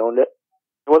own it, they owned it.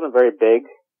 It wasn't very big,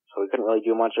 so we couldn't really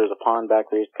do much. There was a pond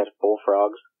back there, used to catch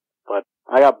bullfrogs. But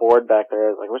I got bored back there.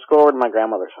 I was like, let's go over to my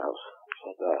grandmother's house.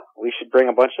 So, we should bring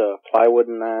a bunch of plywood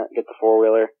and that, get the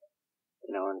four-wheeler,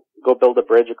 and go build a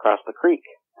bridge across the creek.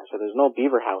 I said, there's no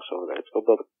beaver house over there. Let's go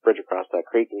build a bridge across that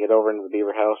creek and get over into the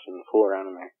beaver house and fool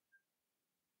around in there.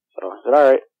 So I said,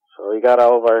 alright. So we got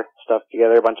all of our stuff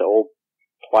together, a bunch of old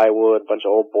plywood, a bunch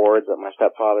of old boards that my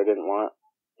stepfather didn't want.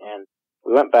 And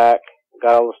we went back,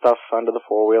 got all the stuff onto the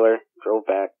four-wheeler, drove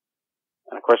back.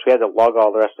 And of course we had to lug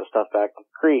all the rest of the stuff back to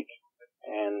the creek.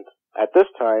 And at this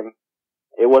time,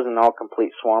 it wasn't all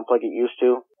complete swamp like it used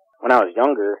to. When I was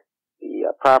younger,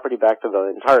 the property back to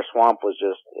the entire swamp was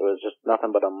just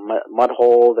nothing but a mud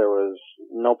hole. There was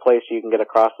no place you can get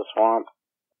across the swamp.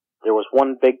 There was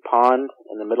one big pond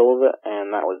in the middle of it,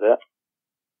 and that was it.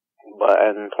 But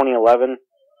in 2011,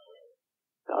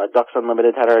 Ducks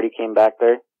Unlimited had already came back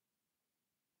there,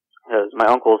 because my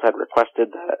uncles had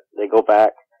requested that they go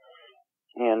back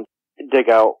and dig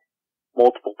out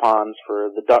multiple ponds for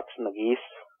the ducks and the geese,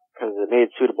 because it made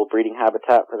suitable breeding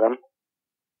habitat for them.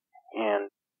 And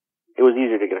it was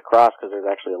easier to get across because there's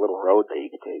actually a little road that you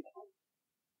could take.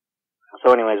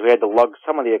 So anyways, we had to lug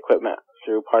some of the equipment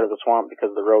through part of the swamp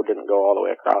because the road didn't go all the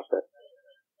way across it.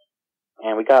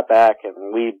 And we got back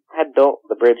and we had built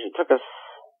the bridge. It took us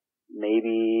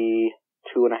maybe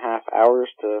 2.5 hours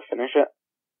to finish it.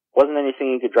 Wasn't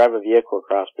anything you could drive a vehicle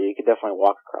across, but you could definitely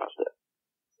walk across it.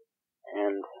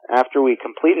 And after we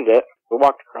completed it, we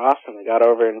walked across and we got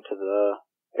over into the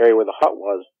area where the hut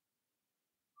was.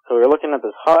 So we were looking at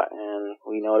this hut and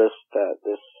we noticed that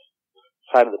this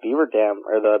side of the beaver dam,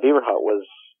 or the beaver hut, was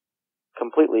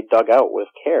completely dug out with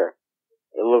care.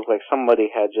 It looked like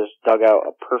somebody had just dug out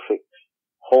a perfect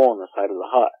hole in the side of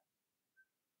the hut.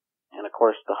 And of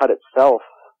course the hut itself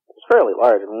is fairly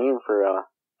large. I mean, even for a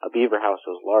beaver house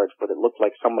it was large, but it looked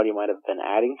like somebody might have been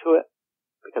adding to it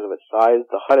because of its size.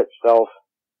 The hut itself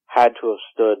had to have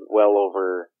stood well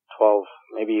over 12,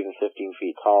 maybe even 15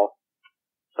 feet tall.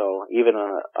 So even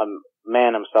a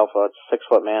man himself, a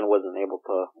 6-foot man, wasn't able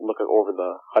to look over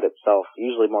the hut itself.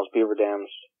 Usually most beaver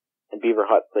dams and beaver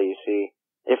huts that you see,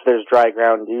 if there's dry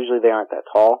ground, usually they aren't that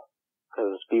tall,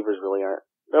 because beavers really aren't.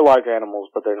 They're large animals,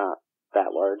 but they're not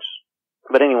that large.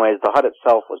 But anyways, the hut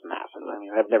itself was massive. I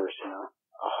mean, I've never seen a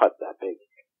hut that big.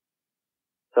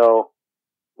 So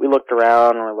we looked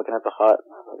around and we're looking at the hut.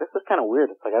 And I was like, this is kind of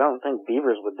weird. It's like, I don't think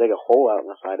beavers would dig a hole out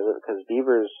in the side of it, because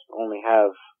beavers only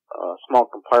have a small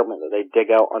compartment that they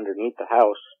dig out underneath the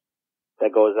house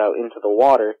that goes out into the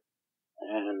water,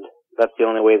 and that's the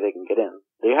only way they can get in.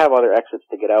 They have other exits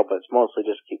to get out, but it's mostly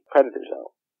just to keep predators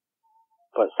out.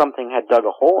 But something had dug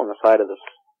a hole in the side of this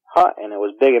hut, and it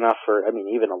was big enough for,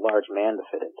 even a large man to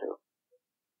fit into.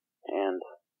 And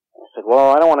I said,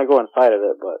 well, I don't want to go inside of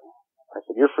it, but I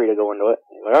said, you're free to go into it.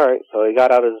 He's like, alright. So he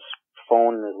got out his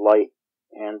phone and his light,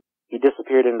 and he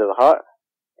disappeared into the hut.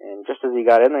 And just as he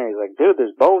got in there, he's like, dude,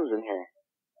 there's bones in here.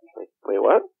 He's like, wait,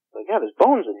 what? He's like, yeah, there's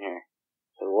bones in here.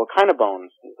 I said, what kind of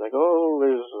bones? He's like, oh,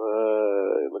 there's,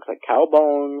 it looks like cow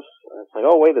bones. And it's like,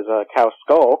 oh, wait, there's a cow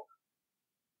skull.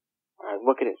 And I was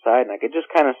looking inside, and I could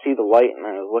just kind of see the light, and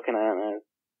I was looking at it,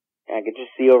 and I could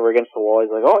just see over against the wall.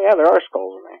 He's like, oh, yeah, there are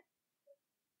skulls in there.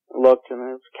 looked, and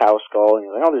there's a cow skull, and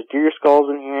he's like, oh, there's deer skulls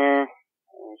in here.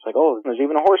 And it's like, oh, there's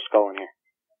even a horse skull in here.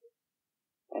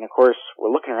 And, of course,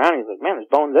 we're looking around, and he's like, man,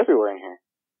 there's bones everywhere in here.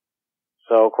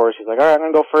 So, of course, he's like, all right, I'm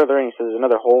going to go further, and he says, there's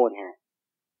another hole in here.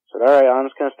 I said, all right, I'm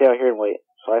just going to stay out here and wait.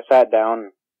 So I sat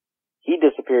down. He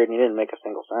disappeared, and he didn't make a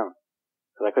single sound.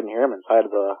 Because I couldn't hear him inside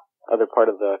of the other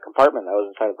part of the compartment that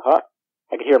was inside of the hut.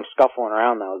 I could hear him scuffling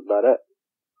around, that was about it.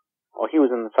 Well, he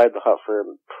was inside the hut for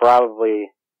probably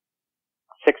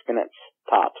 6 minutes,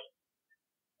 tops.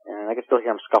 And I could still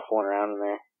hear him scuffling around in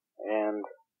there. And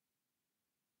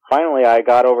finally, I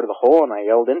got over to the hole, and I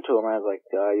yelled into him. I was like,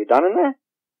 you done in there?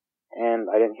 And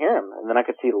I didn't hear him. And then I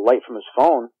could see the light from his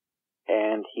phone,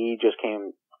 and he just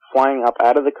came flying up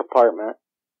out of the compartment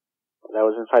that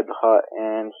was inside the hut,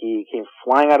 and he came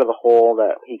flying out of the hole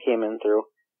that he came in through,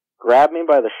 grabbed me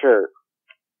by the shirt,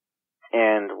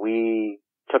 and we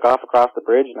took off across the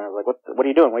bridge, and I was like, what are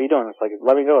you doing? What are you doing? It's like,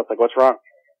 let me go. It's like, what's wrong?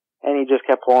 And he just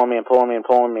kept pulling me and pulling me and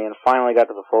pulling me, and finally got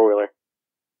to the four-wheeler.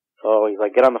 So he's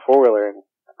like, get on the four-wheeler, and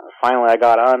finally I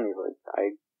got on. He's like,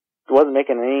 I wasn't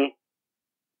making any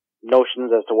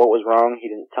notions as to what was wrong. He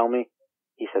didn't tell me.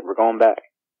 He said, we're going back.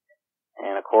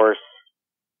 And of course,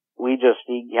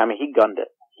 he gunned it.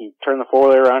 He turned the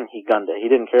four-wheeler on, he gunned it. He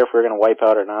didn't care if we were going to wipe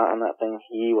out or not on that thing.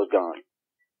 He was gone.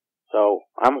 So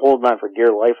I'm holding on for dear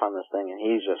life on this thing, and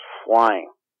he's just flying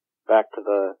back to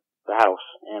the house.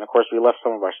 And of course, we left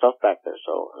some of our stuff back there,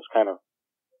 so it was kind of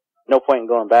no point in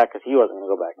going back because he wasn't going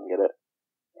to go back and get it.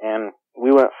 And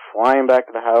we went flying back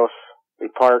to the house. We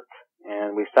parked,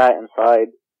 and we sat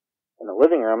inside in the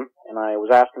living room, and I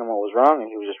was asking him what was wrong, and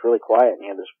he was just really quiet, and he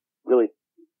had this really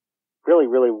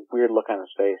weird look on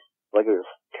his face, like he was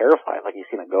terrified, like he'd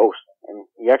seen a ghost, and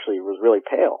he actually was really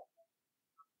pale.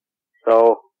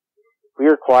 So we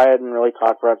were quiet and really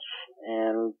talked much,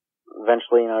 and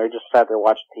eventually, we just sat there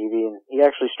watching TV, and he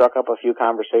actually struck up a few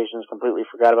conversations, completely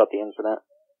forgot about the incident.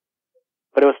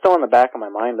 But it was still in the back of my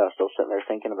mind. I was still sitting there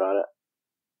thinking about it.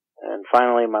 And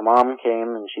finally, my mom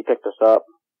came, and she picked us up,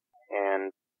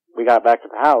 and we got back to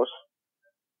the house,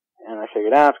 and I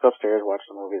figured, let's go upstairs, watch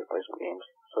some movies, play some games.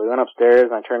 So we went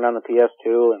upstairs, and I turned on the PS2,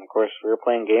 and of course, we were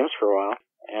playing games for a while,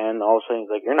 and all of a sudden,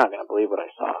 he's like, you're not going to believe what I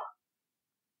saw.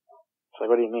 It's like,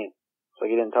 what do you mean? It's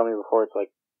like, you didn't tell me before. It's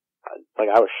like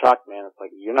I was shocked, man. It's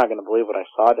like, you're not going to believe what I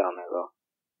saw down there, though.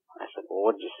 I said, well,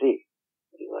 what did you see?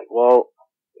 He's like, well,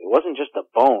 it wasn't just the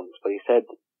bones, but he said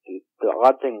the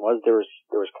odd thing was there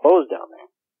was clothes down there.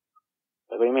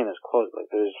 Like, what do you mean there's clothes? Like,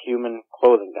 there's human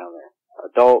clothing down there.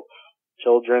 Adults,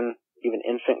 children, even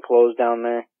infant clothes down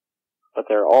there. But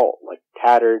they're all, like,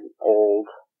 tattered, old,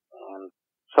 and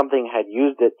something had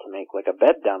used it to make, like, a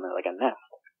bed down there, like a nest.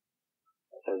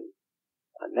 I said,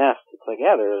 a nest? It's like,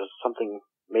 yeah, there was something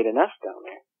made a nest down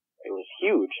there. It was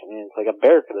huge. I mean, it's like a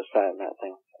bear could have sat in that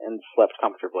thing and slept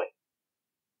comfortably.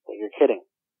 Like, you're kidding.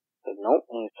 I said, nope.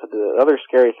 And he said the other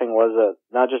scary thing was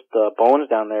not just the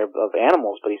bones down there of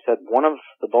animals, but he said one of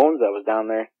the bones that was down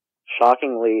there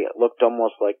shockingly looked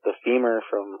almost like the femur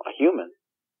from a human.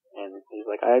 And he's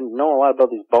like, I know a lot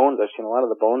about these bones. I've seen a lot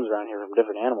of the bones around here from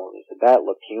different animals. He said, that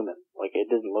looked human. Like,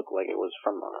 it didn't look like it was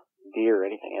from a deer or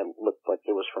anything. It looked like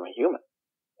it was from a human.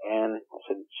 And I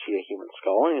said, see a human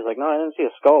skull? And he's like, no, I didn't see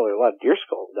a skull. There are a lot of deer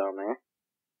skulls down there.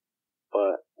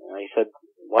 But, he said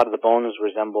a lot of the bones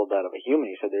resembled that of a human.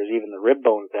 He said there's even the rib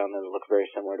bones down there that look very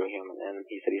similar to a human. And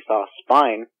he said he saw a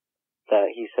spine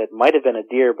that he said might have been a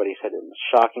deer, but he said it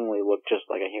shockingly looked just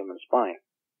like a human spine.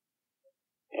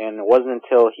 And it wasn't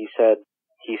until he said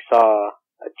he saw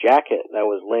a jacket that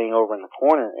was laying over in the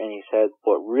corner, and he said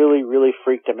what really, really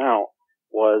freaked him out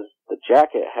was the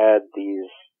jacket had these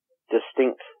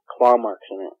distinct claw marks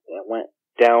in it. It went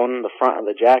down the front of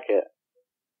the jacket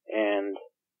and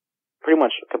pretty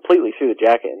much completely through the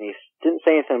jacket, and he didn't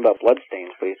say anything about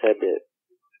bloodstains, but he said it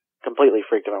completely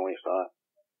freaked him out when he saw it.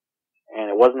 And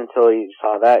it wasn't until he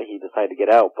saw that he decided to get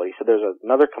out, but he said there's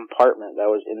another compartment that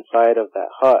was inside of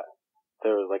that hut.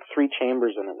 There was like 3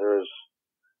 chambers in it. There was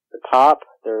the top,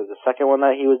 there was the second one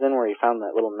that he was in where he found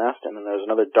that little nest, and then there was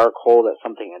another dark hole that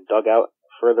something had dug out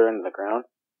further into the ground.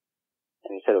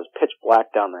 And he said it was pitch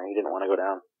black down there. He didn't want to go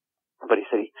down. But he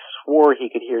said he swore he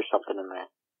could hear something in there.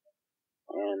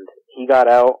 And he got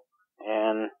out,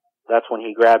 and that's when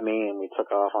he grabbed me and we took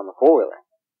off on the four-wheeler.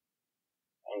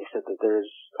 And he said that there's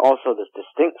also this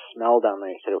distinct smell down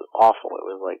there. He said it was awful. It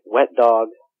was like wet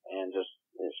dog, and just,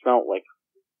 it smelled like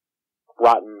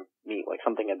rotten meat, like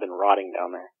something had been rotting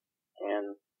down there.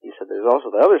 And he said there's also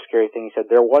the other scary thing. He said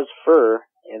there was fur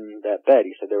in that bed.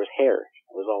 He said there was hair.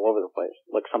 It was all over the place,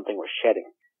 like something was shedding.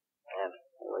 And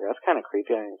I was like, that's kind of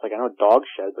creepy. I mean, it's like, I know dogs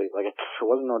shed, but like, it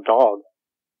wasn't no dog.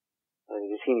 Like,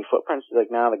 did you see any footprints? He's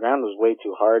like, nah, the ground was way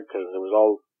too hard because it was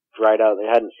all dried out. They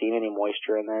hadn't seen any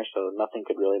moisture in there, so nothing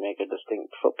could really make a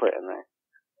distinct footprint in there.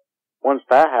 Once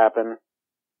that happened,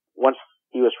 once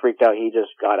he was freaked out, he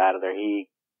just got out of there.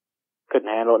 He couldn't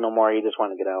handle it no more. He just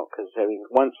wanted to get out because, I mean,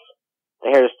 once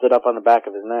the hair stood up on the back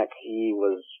of his neck, he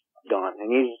was gone. And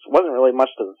he wasn't really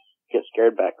much to get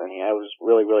scared back then. It was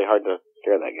really, really hard to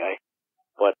scare that guy.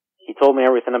 But he told me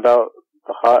everything about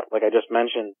the hut, like I just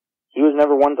mentioned. He was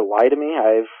never one to lie to me.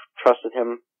 I've trusted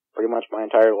him pretty much my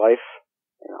entire life.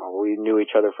 You know, we knew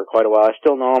each other for quite a while. I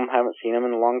still know him, haven't seen him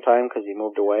in a long time because he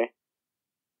moved away.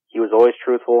 He was always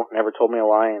truthful, never told me a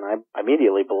lie, and I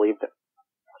immediately believed it.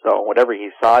 So whatever he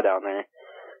saw down there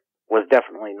was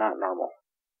definitely not normal.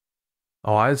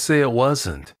 Oh, I'd say it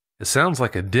wasn't. It sounds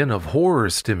like a den of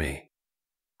horrors to me.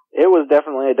 It was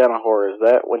definitely a den of horrors.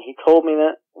 That when he told me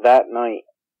that night,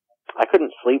 I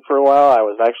couldn't sleep for a while. It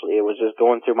was just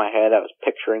going through my head. I was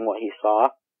picturing what he saw.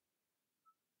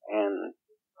 And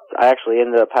I actually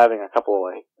ended up having a couple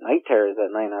of night terrors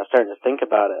that night, and I was starting to think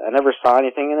about it. I never saw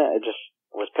anything in it. I just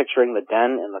was picturing the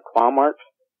den and the claw marks.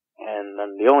 And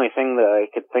then the only thing that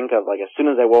I could think of, as soon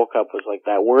as I woke up, was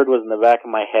that word was in the back of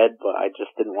my head, but I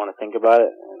just didn't want to think about it.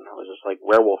 And I was just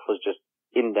werewolf was just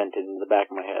indented in the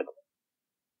back of my head.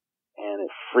 And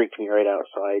it freaked me right out.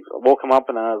 So I woke him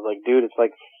up and I was like, dude, it's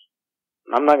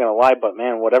I'm not gonna lie, but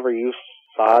man, whatever you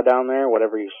saw down there,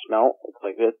 whatever you smelt,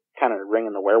 it's kind of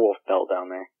ringing the werewolf bell down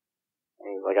there. And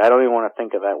he's like, I don't even want to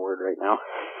think of that word right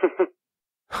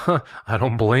now. I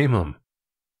don't blame him.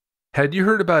 Had you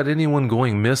heard about anyone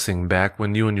going missing back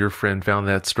when you and your friend found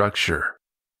that structure?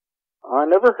 I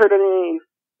never heard any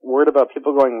word about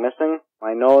people going missing.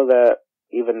 I know that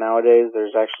even nowadays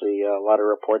there's actually a lot of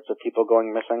reports of people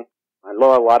going missing. I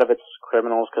know a lot of it's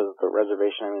criminals because of the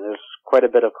reservation. I mean, there's quite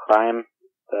a bit of crime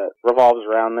that revolves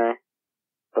around there.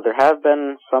 But there have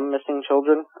been some missing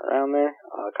children around there,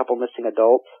 a couple missing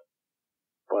adults.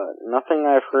 But nothing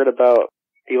I've heard about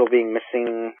people being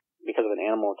missing because of an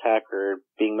animal attack or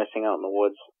being missing out in the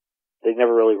woods. They've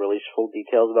never really released full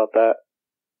details about that.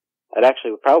 I'd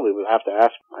actually probably would have to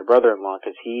ask my brother-in-law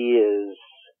because he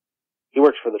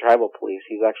works for the tribal police.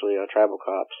 He's actually a tribal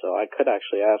cop, so I could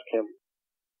actually ask him.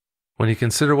 When you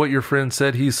consider what your friend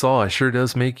said he saw, it sure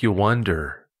does make you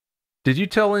wonder. Did you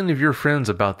tell any of your friends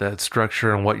about that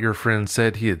structure and what your friend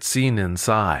said he had seen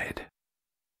inside?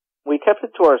 We kept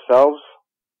it to ourselves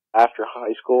after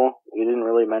high school. We didn't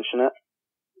really mention it.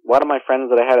 A lot of my friends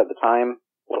that I had at the time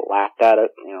laughed at it.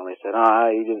 You know, they said,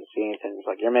 you didn't see anything.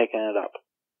 It's you're making it up.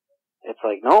 It's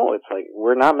no, it's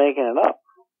we're not making it up.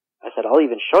 I said, I'll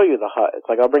even show you the hut. It's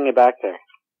I'll bring you back there.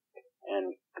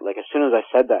 And, as soon as I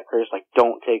said that, Chris,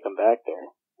 don't take them back there.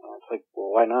 And it's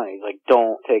well, why not? He's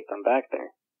don't take them back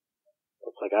there.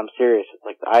 It's I'm serious. It's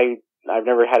I've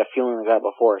never had a feeling like that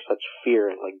before, such fear.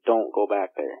 It's don't go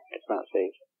back there. It's not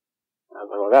safe. And I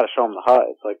was well, I gotta show them the hut.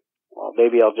 It's well,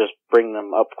 maybe I'll just bring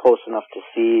them up close enough to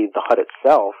see the hut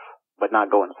itself, but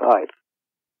not go inside.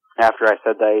 After I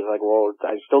said that, he's well,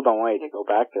 I still don't want you to go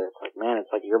back there. It's man,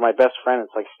 it's you're my best friend.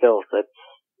 It's still,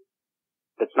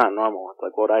 it's not normal.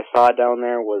 It's what I saw down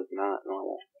there was not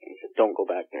normal. He said, don't go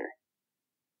back there.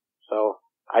 So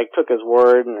I took his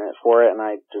word for it, and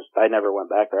I never went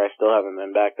back there. I still haven't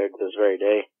been back there to this very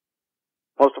day.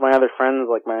 Most of my other friends,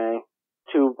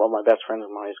 two of my best friends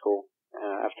from high school,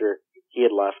 after he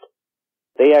had left,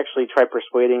 they actually tried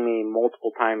persuading me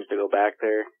multiple times to go back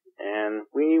there, and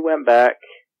we went back.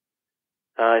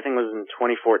 I think it was in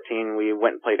 2014. We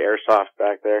went and played airsoft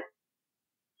back there.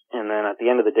 And then at the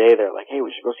end of the day, they're hey,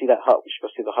 we should go see that hut. We should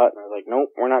go see the hut. And I was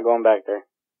nope, we're not going back there.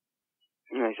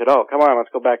 And they said, oh, come on, let's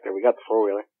go back there. We got the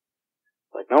four-wheeler.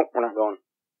 Nope, we're not going.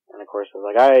 And of course,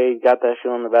 I got that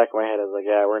feeling in the back of my head. I was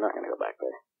yeah, we're not going to go back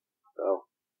there. So,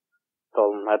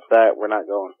 told them, that's that, we're not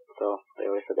going. So,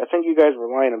 they always said, I think you guys were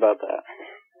lying about that.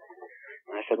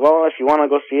 And I said, well, if you want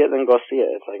to go see it, then go see it.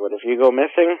 It's but if you go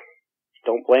missing,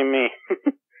 don't blame me.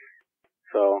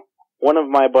 So, one of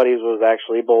my buddies was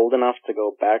actually bold enough to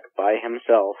go back by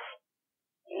himself,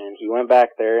 and he went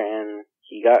back there, and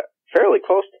he got fairly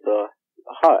close to the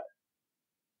hut.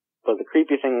 But the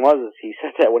creepy thing was, he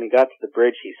said that when he got to the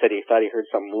bridge, he said he thought he heard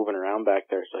something moving around back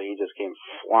there, so he just came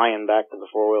flying back to the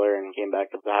four-wheeler and came back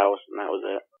to the house, and that was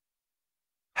it.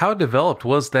 How developed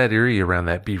was that area around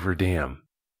that beaver dam?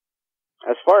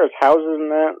 As far as houses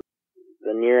and that,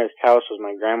 the nearest house was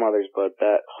my grandmother's, but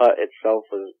that hut itself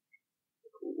was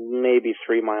maybe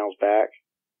 3 miles back.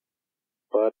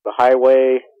 But the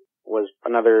highway was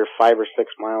another 5 or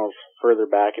 6 miles further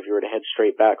back if you were to head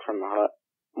straight back from the hut.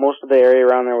 Most of the area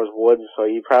around there was woods, so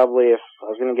you probably, if I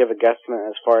was going to give a guesstimate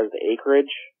as far as the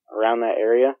acreage around that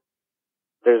area,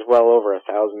 there's well over 1,000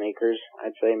 acres.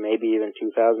 I'd say maybe even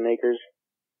 2,000 acres.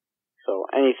 So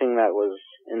anything that was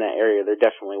in that area, they're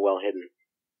definitely well hidden,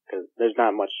 because there's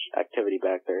not much activity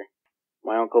back there.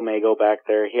 My uncle may go back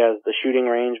there. He has the shooting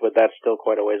range, but that's still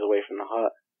quite a ways away from the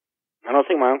hut. I don't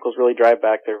think my uncles really drive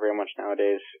back there very much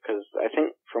nowadays, because I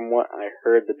think from what I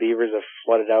heard, the beavers have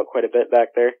flooded out quite a bit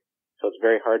back there, so it's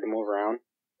very hard to move around.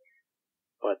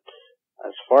 But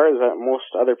as far as most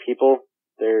other people,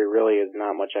 there really is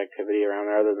not much activity around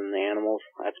there other than the animals.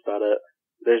 That's about it.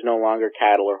 There's no longer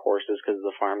cattle or horses because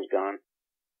the farm's gone.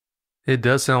 It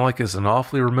does sound like it's an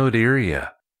awfully remote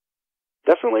area.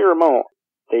 Definitely remote.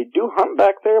 They do hunt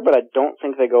back there, but I don't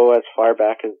think they go as far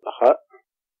back as the hut.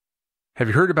 Have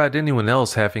you heard about anyone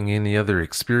else having any other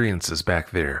experiences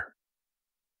back there?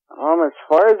 As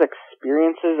far as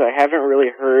experiences, I haven't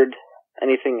really heard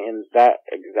anything in that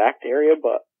exact area,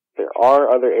 but there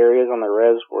are other areas on the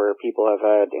res where people have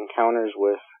had encounters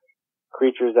with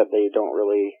creatures that they don't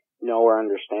really know or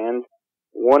understand.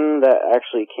 One that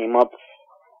actually came up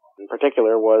in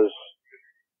particular was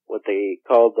what they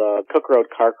called the Cook Road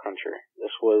Car Cruncher.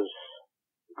 This was,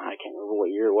 I can't remember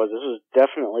what year it was. This was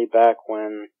definitely back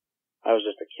when I was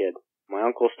just a kid. My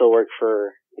uncle still worked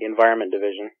for the Environment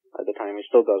Division at the time. He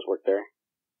still does work there.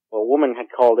 Well, a woman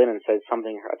had called in and said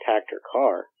something attacked her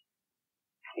car.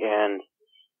 And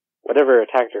whatever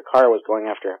attacked her car was going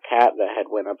after a cat that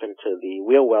had went up into the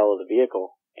wheel well of the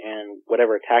vehicle. And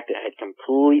whatever attacked it had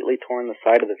completely torn the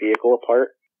side of the vehicle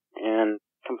apart and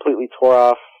completely tore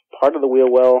off part of the wheel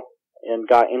well and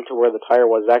got into where the tire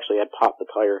was. Actually had popped the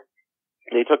tire.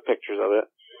 They took pictures of it.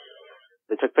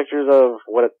 They took pictures of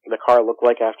what the car looked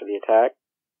like after the attack.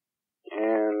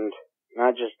 And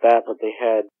not just that, but they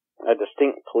had a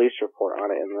distinct police report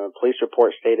on it. And the police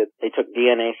report stated they took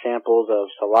DNA samples of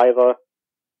saliva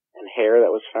and hair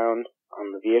that was found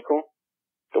on the vehicle.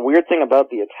 The weird thing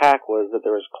about the attack was that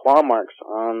there was claw marks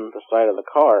on the side of the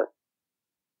car.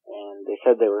 And they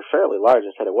said they were fairly large.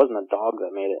 They said it wasn't a dog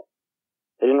that made it.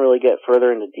 They didn't really get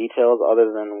further into details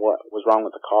other than what was wrong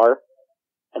with the car.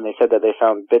 And they said that they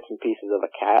found bits and pieces of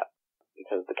a cat,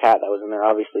 because the cat that was in there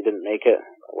obviously didn't make it.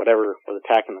 Whatever was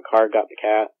attacking the car got the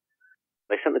cat.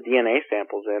 They sent the DNA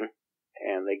samples in,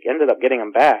 and they ended up getting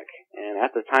them back. And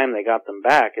at the time they got them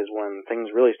back is when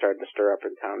things really started to stir up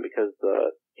in town, because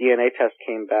the DNA test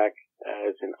came back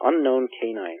as an unknown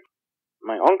canine.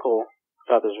 My uncle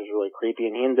thought this was really creepy,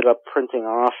 and he ended up printing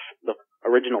off the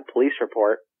original police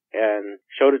report and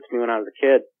showed it to me when I was a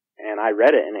kid. And I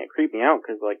read it, and it creeped me out,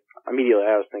 because, immediately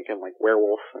I was thinking,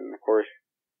 werewolf, and, of course,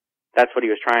 that's what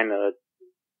he was trying to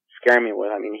scare me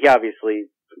with. I mean, he obviously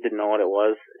didn't know what it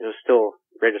was. It was still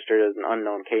registered as an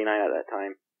unknown canine at that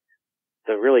time.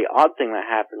 The really odd thing that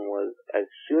happened was, as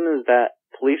soon as that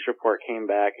police report came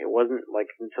back, it wasn't,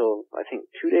 until, I think,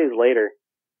 2 days later,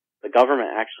 the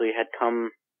government actually had come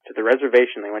to the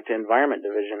reservation. They went to Environment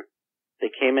Division.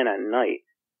 They came in at night,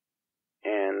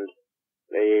 and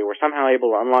they were somehow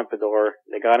able to unlock the door.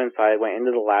 They got inside, went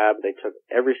into the lab. They took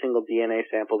every single DNA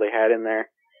sample they had in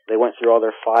there. They went through all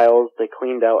their files. They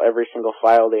cleaned out every single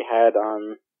file they had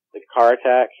on the car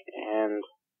attack, and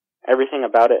everything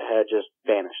about it had just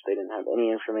vanished. They didn't have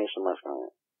any information left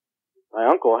on it. My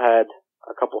uncle had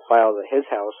a couple files at his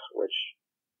house, which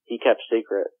he kept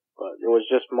secret, but it was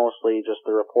just mostly just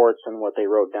the reports and what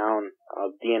they wrote down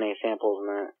of DNA samples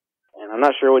and that. And I'm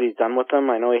not sure what he's done with them.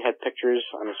 I know he had pictures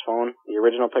on his phone, the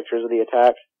original pictures of the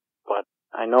attack, but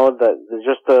I know that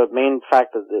just the main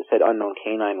fact that it said unknown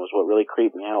canine was what really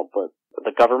creeped me out. But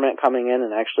the government coming in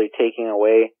and actually taking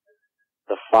away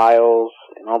the files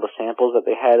and all the samples that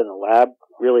they had in the lab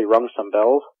really rung some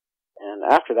bells. And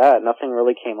after that, nothing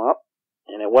really came up.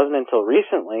 And it wasn't until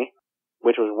recently,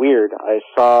 which was weird, I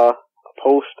saw a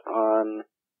post on,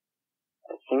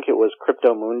 I think it was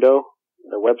Crypto Mundo.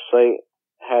 The website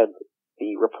had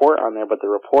the report on there, but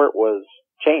the report was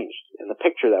changed, and the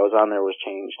picture that was on there was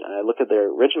changed. And I looked at the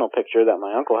original picture that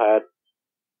my uncle had,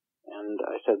 and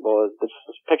I said, well, this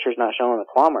picture's not showing the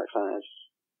claw marks on it.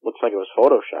 It looks like it was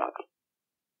photoshopped.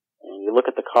 And you look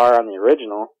at the car on the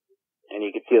original, and you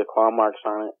can see the claw marks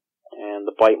on it, and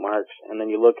the bite marks, and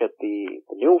then you look at the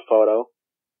new photo,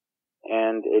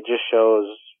 and it just shows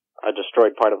a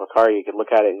destroyed part of a car. You could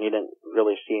look at it and you didn't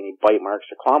really see any bite marks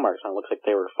or claw marks on it. It looks like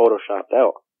they were photoshopped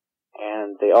out.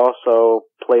 And they also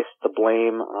placed the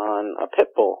blame on a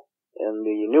pit bull in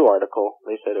the new article.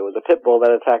 They said it was a pit bull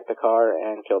that attacked the car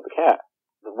and killed the cat.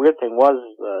 The weird thing was,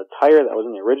 the tire that was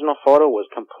in the original photo was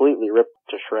completely ripped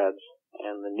to shreds.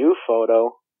 And the new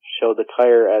photo showed the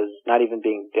tire as not even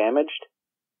being damaged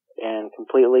and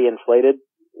completely inflated.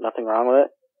 Nothing wrong with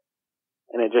it.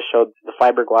 And it just showed the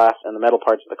fiberglass and the metal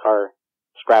parts of the car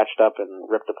scratched up and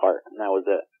ripped apart, and that was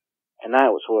it. And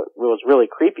that was what was really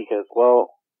creepy, because, well,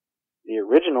 the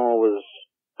original was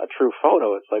a true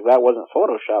photo. It's like, that wasn't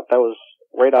Photoshop. That was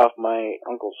right off my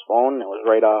uncle's phone. It was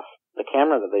right off the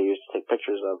camera that they used to take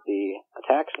pictures of the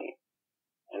attack scene.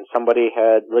 And somebody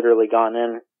had literally gone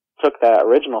in, took that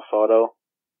original photo,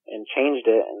 and changed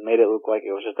it and made it look like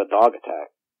it was just a dog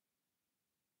attack.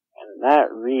 And that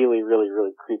really, really,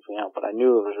 really creeped me out, but I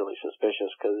knew it was really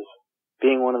suspicious, because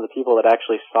being one of the people that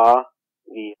actually saw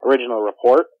the original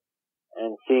report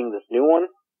and seeing this new one,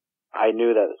 I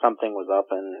knew that something was up,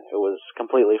 and it was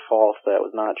completely false, that it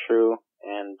was not true,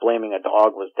 and blaming a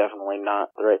dog was definitely not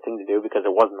the right thing to do, because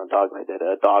it wasn't a dog that did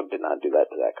it. A dog did not do that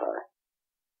to that car.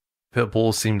 Pit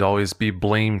bulls seem to always be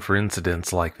blamed for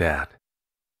incidents like that.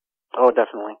 Oh,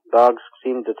 definitely. Dogs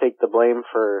seem to take the blame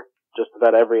for just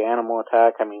about every animal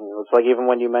attack. I mean, it's like even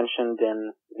when you mentioned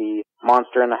in the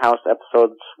Monster in the House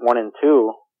episodes 1 and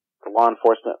 2, the law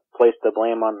enforcement placed the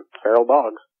blame on feral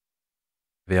dogs.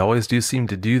 They always do seem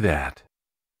to do that.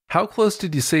 How close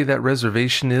did you say that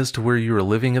reservation is to where you were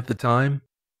living at the time?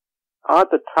 At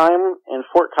the time, in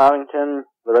Fort Covington,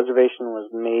 the reservation was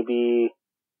maybe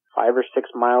 5 or 6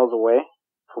 miles away.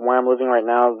 From where I'm living right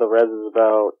now, the res is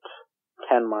about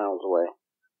 10 miles away.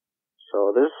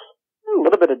 So there's a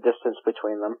little bit of distance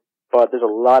between them, but there's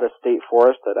a lot of state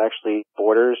forest that actually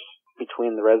borders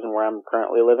between the res and where I'm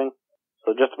currently living.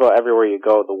 So just about everywhere you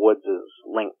go, the woods is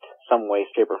linked some way,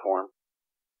 shape, or form.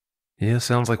 Yeah,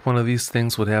 sounds like one of these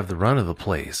things would have the run of the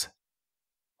place.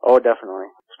 Oh,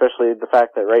 definitely. Especially the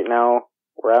fact that right now,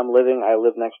 where I'm living, I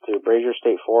live next to Brazier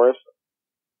State Forest,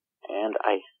 and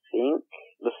I think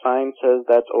the sign says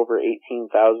that's over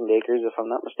 18,000 acres, if I'm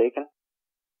not mistaken.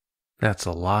 That's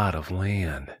a lot of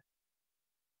land.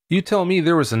 You tell me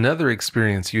there was another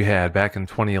experience you had back in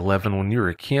 2011 when you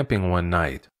were camping one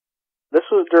night. This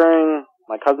was during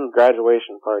my cousin's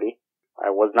graduation party. I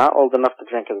was not old enough to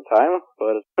drink at the time,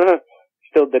 but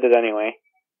still did it anyway.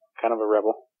 Kind of a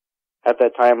rebel. At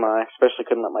that time, I especially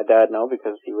couldn't let my dad know,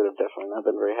 because he would have definitely not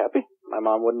been very happy. My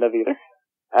mom wouldn't have either.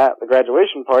 At the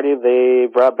graduation party,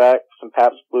 they brought back some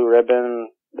Pabst Blue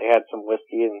Ribbon. They had some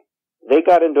whiskey, and they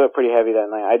got into it pretty heavy that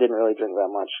night. I didn't really drink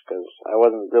that much, because I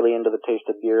wasn't really into the taste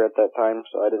of beer at that time,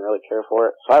 so I didn't really care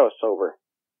for it. So I was sober.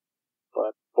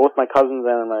 But both my cousins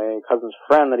and my cousin's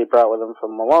friend that he brought with him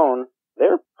from Malone, they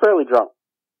were fairly drunk.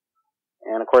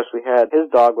 And of course we had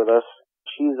his dog with us.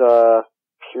 She's a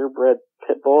purebred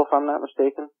pit bull, if I'm not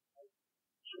mistaken.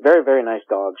 She's a very, very nice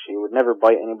dog. She would never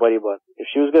bite anybody, but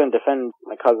if she was going to defend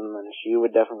my cousin, then she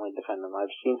would definitely defend him.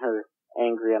 I've seen her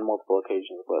angry on multiple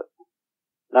occasions, but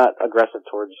not aggressive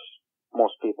towards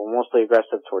most people, mostly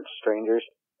aggressive towards strangers.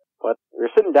 But we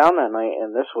were sitting down that night,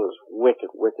 and this was wicked,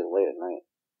 wicked late at night.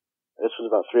 This was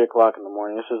about 3 o'clock in the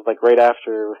morning. This was like right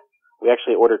after we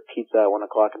actually ordered pizza at 1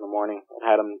 o'clock in the morning and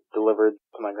had them delivered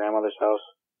to my grandmother's house,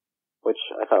 which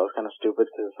I thought was kind of stupid,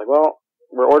 because it's like, well,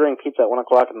 we're ordering pizza at 1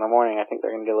 o'clock in the morning. I think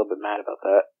they're going to get a little bit mad about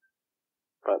that.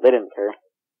 But they didn't care.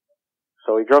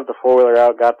 So we drove the four-wheeler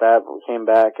out, got that, but we came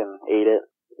back and ate it,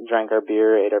 drank our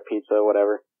beer, ate our pizza,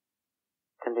 whatever.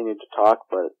 Continued to talk,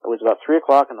 but it was about 3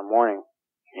 o'clock in the morning,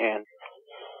 and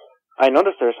I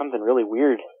noticed there was something really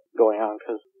weird going on,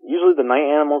 because usually the night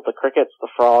animals, the crickets, the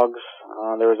frogs,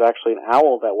 there was actually an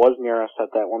owl that was near us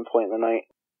at that one point in the night.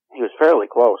 He was fairly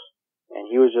close, and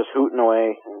he was just hooting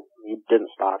away, and he didn't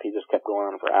stop. He just kept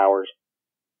going on for hours.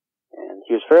 And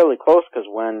he was fairly close, because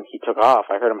when he took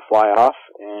off, I heard him fly off,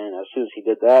 and as soon as he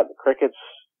did that, the crickets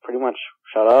pretty much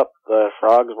shut up. The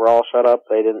frogs were all shut up.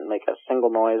 They didn't make a single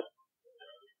noise.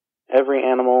 Every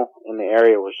animal in the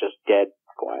area was just dead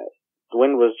quiet. The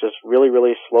wind was just really,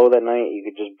 really slow that night. You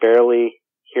could just barely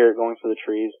hear it going through the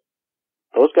trees.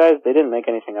 Those guys, they didn't make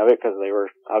anything of it, because they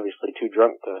were obviously too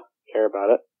drunk to care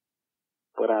about it.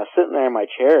 But I was sitting there in my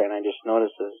chair, and I just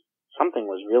noticed that something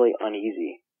was really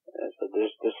uneasy.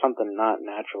 There's something not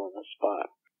natural in this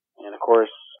spot. And of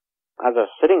course, as I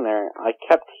was sitting there, I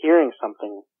kept hearing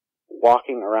something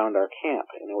walking around our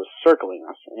camp, and it was circling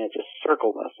us, and it just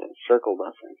circled us, and circled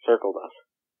us, and circled us.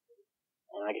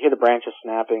 And I could hear the branches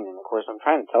snapping, and of course I'm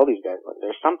trying to tell these guys, like,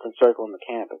 there's something circling the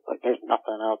camp. It's like, there's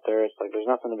nothing out there. It's like, there's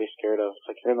nothing to be scared of. It's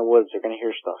like, you're in the woods, you're gonna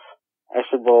hear stuff. I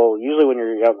said, well, usually when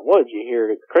you're out in the woods, you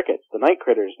hear crickets. The night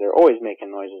critters, they're always making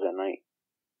noises at night.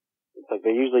 It's like,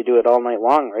 they usually do it all night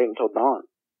long, right until dawn.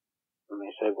 And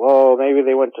they said, well, maybe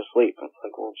they went to sleep. It's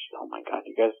like, well, oh my god,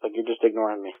 you guys, like, you're just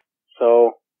ignoring me.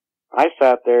 So, I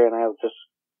sat there and I just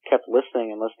kept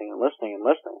listening and listening and listening and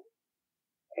listening.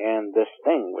 And this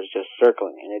thing was just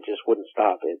circling, and it just wouldn't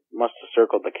stop. It must have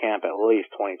circled the camp at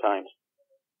least 20 times.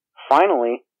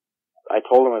 Finally, I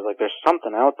told him, I was like, there's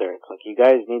something out there. It's like, you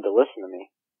guys need to listen to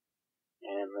me.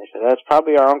 said, that's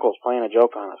probably our uncle's playing a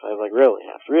joke on us. I was like, really?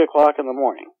 At 3 o'clock in the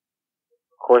morning?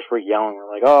 Of course, we're yelling.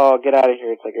 We're like, oh, get out of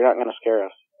here. It's like, you're not going to scare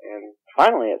us. And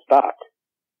finally, it stopped.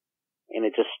 And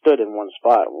it just stood in one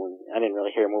spot. I didn't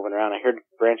really hear it moving around. I heard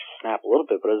branches snap a little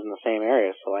bit, but it was in the same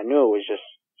area, so I knew it was just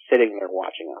sitting there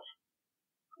watching us.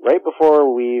 Right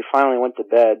before we finally went to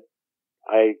bed,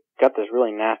 I got this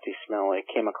really nasty smell. It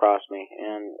came across me,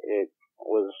 and it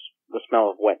was the smell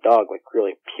of wet dog, like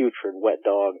really putrid wet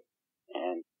dog.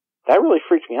 And that really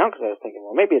freaked me out because I was thinking,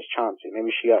 well, maybe it's Chauncey.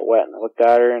 Maybe she got wet. And I looked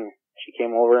at her, and she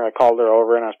came over. I called her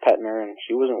over, and I was petting her, and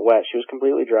she wasn't wet. She was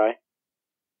completely dry.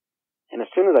 And as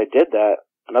soon as I did that,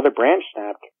 another branch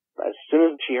snapped. As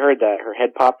soon as she heard that, her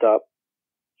head popped up,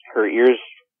 her ears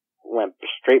went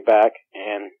straight back,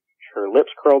 and her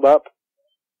lips curled up,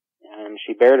 and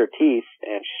she bared her teeth,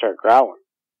 and she started growling.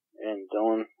 And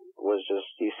Dylan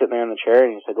he's sitting there in the chair,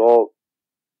 and he said, well,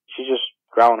 she's just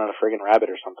growling at a friggin' rabbit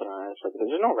or something. And I was like,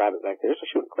 there's no rabbit back there, so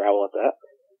she wouldn't growl at that.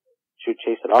 She would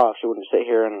chase it off. She wouldn't sit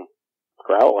here and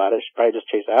growl at it. She'd probably just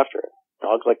chase after it.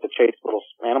 Dogs like to chase little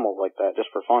animals like that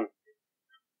just for fun.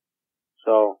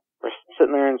 So we're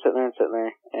sitting there, and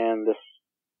this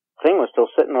thing was still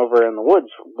sitting over in the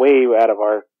woods, way out of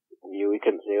our view. We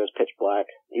couldn't see. It was pitch black.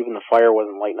 Even the fire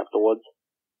wasn't lighting up the woods.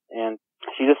 And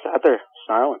she just sat there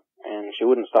snarling, and she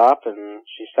wouldn't stop, and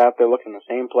she sat there looking in the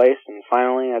same place, and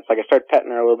finally, it's like I started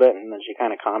petting her a little bit, and then she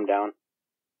kind of calmed down,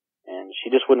 and she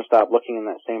just wouldn't stop looking in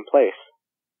that same place.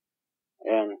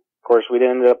 And, of course, we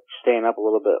ended up staying up a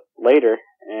little bit later,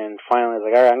 and finally I was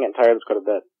like, alright, I'm getting tired, let's go to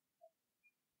bed.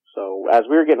 So, as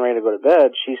we were getting ready to go to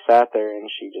bed, she sat there,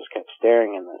 and she just kept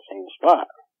staring in that same spot.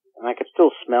 And I could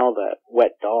still smell that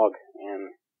wet dog,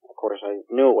 and, of course, I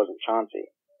knew it wasn't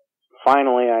Chauncey.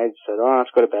 Finally, I said, oh, let's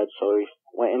go to bed. So we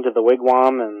went into the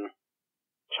wigwam, and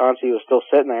Chauncey was still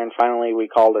sitting there, and finally we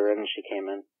called her in, and she came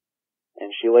in.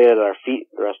 And she laid at our feet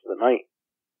the rest of the night.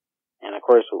 And, of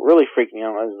course, what really freaked me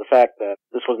out was the fact that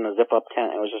this wasn't a zip-up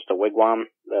tent. It was just a wigwam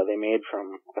that they made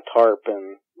from a tarp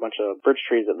and a bunch of birch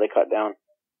trees that they cut down.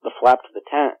 The flap to the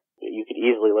tent, you could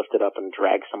easily lift it up and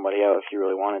drag somebody out if you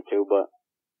really wanted to, but...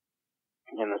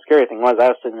 And the scary thing was,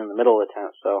 I was sitting in the middle of the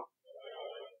tent, so...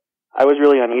 I was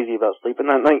really uneasy about sleeping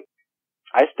that night.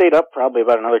 I stayed up probably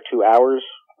about another 2 hours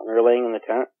when we were laying in the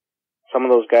tent. Some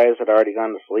of those guys had already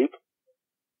gone to sleep.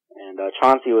 And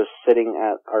Chauncey was sitting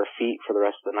at our feet for the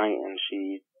rest of the night, and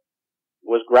she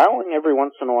was growling every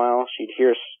once in a while. She'd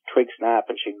hear twigs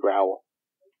snap, and she'd growl.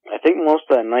 I think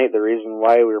most of that night, the reason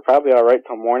why we were probably alright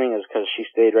till morning is because she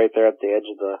stayed right there at the edge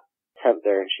of the tent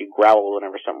there, and she'd growl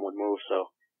whenever something would move.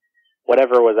 So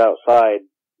whatever was outside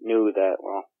knew that,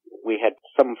 well, we had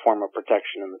some form of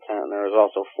protection in the tent, and there was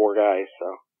also 4 guys,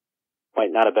 so might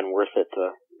not have been worth it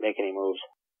to make any moves.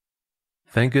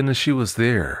 Thank goodness she was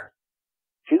there.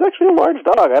 She's actually a large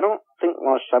dog. I don't think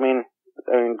much. I mean,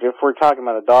 if we're talking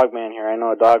about a Dogman here, I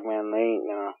know a Dogman, they ain't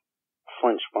gonna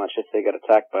flinch much if they get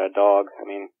attacked by a dog. I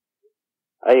mean,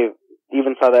 I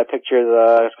even saw that picture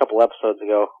a couple episodes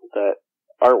ago, that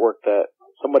artwork that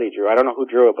somebody drew. I don't know who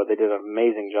drew it, but they did an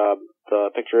amazing job. The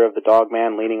picture of the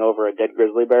Dogman leaning over a dead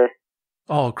grizzly bear.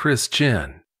 Oh, Chris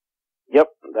Chin. Yep,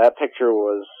 that picture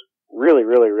was really,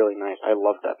 really, really nice. I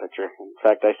loved that picture. In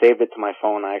fact, I saved it to my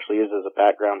phone. I actually used it as a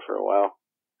background for a while.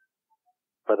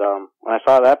 But when I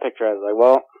saw that picture, I was like,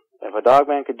 well, if a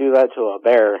Dogman could do that to a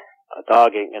bear, a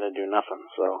dog ain't gonna do nothing.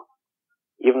 So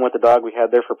even with the dog we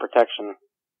had there for protection,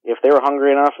 if they were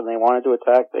hungry enough and they wanted to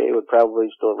attack, they would probably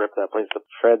still rip that place to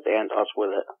shreds and us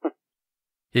with it.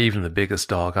 Even the biggest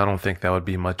dog, I don't think that would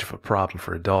be much of a problem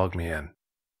for a Dogman.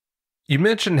 You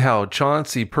mentioned how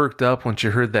Chauncey perked up when she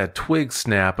heard that twig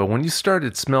snap, but when you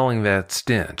started smelling that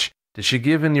stench, did she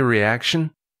give any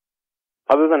reaction?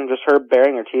 Other than just her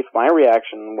baring her teeth, my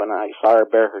reaction when I saw her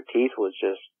bare her teeth was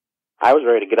just, I was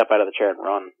ready to get up out of the chair and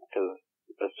run, because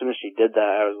as soon as she did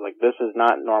that, I was like, this is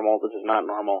not normal, this is not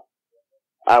normal.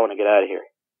 I want to get out of here.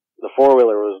 The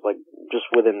four-wheeler was like just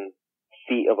within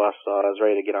feet of us, so I was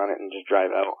ready to get on it and just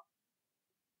drive out.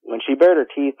 When she bared her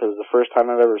teeth, it was the first time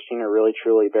I've ever seen her really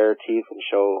truly bare her teeth and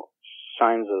show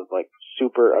signs of like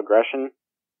super aggression.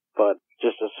 But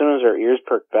just as soon as her ears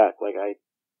perked back,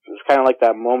 it was kind of like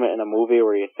that moment in a movie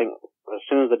where you think as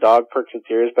soon as the dog perks its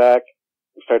ears back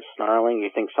and starts snarling, you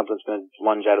think something's going to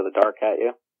lunge out of the dark at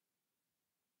you.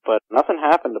 But nothing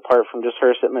happened apart from just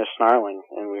her sitting there snarling,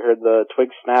 and we heard the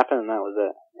twigs snapping, and that was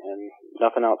it. And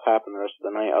nothing else happened the rest of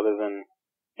the night other than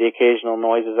the occasional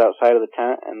noises outside of the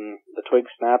tent and the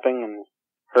twigs snapping and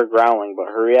her growling.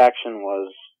 But her reaction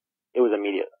it was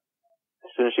immediate.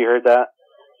 As soon as she heard that,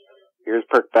 ears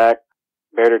perked back,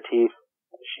 bared her teeth,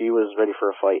 she was ready for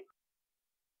a fight.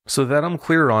 So that I'm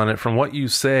clear on it, from what you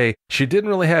say, she didn't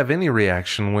really have any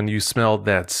reaction when you smelled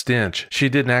that stench. She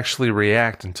didn't actually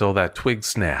react until that twig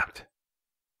snapped.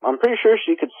 I'm pretty sure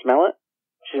she could smell it.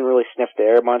 She didn't really sniff the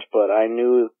air much, but I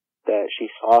knew that she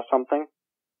saw something.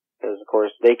 Because, of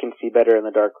course, they can see better in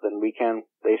the dark than we can.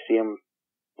 They see them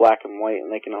black and white,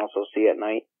 and they can also see at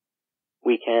night.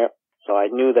 We can't. So I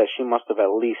knew that she must have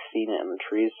at least seen it in the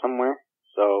trees somewhere.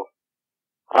 So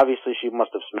obviously she must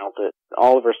have smelt it.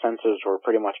 All of her senses were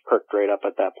pretty much perked right up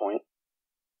at that point.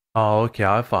 Oh, okay,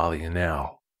 I follow you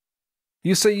now.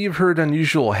 You say you've heard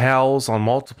unusual howls on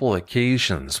multiple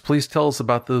occasions. Please tell us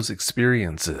about those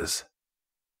experiences.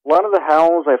 A lot of the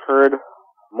howls I've heard,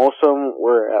 most of them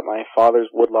were at my father's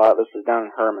woodlot. This is down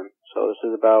in Hermon. So this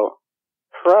is about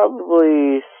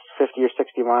probably 50 or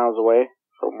 60 miles away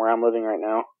from where I'm living right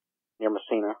now, near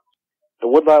Messina. The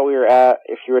woodlot we were at,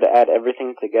 if you were to add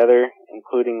everything together,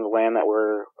 including the land that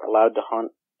we're allowed to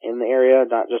hunt in the area,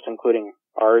 not just including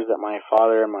ours that my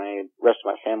father and my rest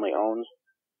of my family owns,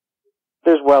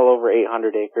 there's well over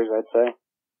 800 acres, I'd say.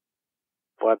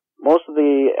 But most of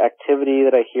the activity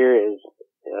that I hear is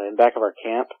in back of our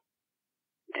camp.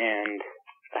 And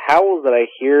the howls that I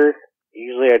hear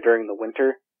usually are during the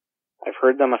winter. I've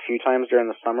heard them a few times during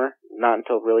the summer, not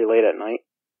until really late at night.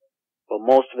 But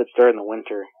most of it's during the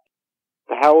winter.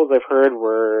 The howls I've heard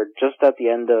were just at the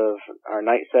end of our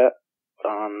night set,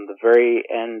 on the very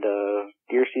end of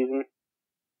deer season.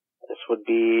 This would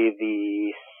be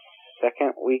the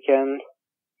second weekend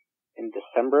in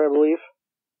December, I believe.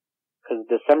 Because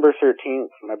December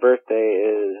 13th, my birthday,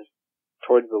 is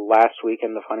towards the last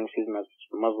weekend of hunting season. That's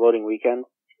muzzleloading weekend.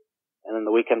 And then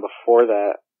the weekend before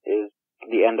that is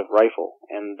the end of rifle.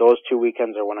 And those 2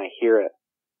 weekends are when I hear it.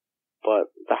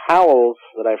 But the howls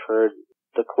that I've heard,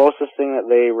 the closest thing that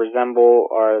they resemble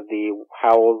are the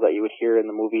howls that you would hear in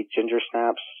the movie Ginger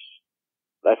Snaps.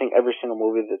 I think every single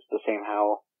movie that's the same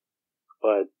howl.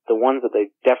 But the ones that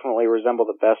they definitely resemble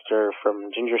the best are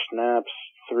from Ginger Snaps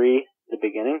 3, the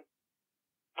beginning.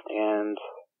 And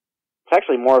it's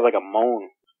actually more of like a moan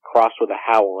crossed with a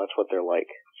howl. That's what they're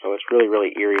like. So it's really,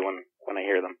 really eerie when I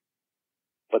hear them.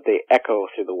 But they echo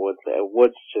through the woods. The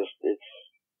woods just, it's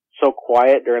so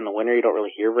quiet during the winter you don't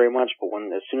really hear very much, but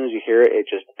as soon as you hear it, it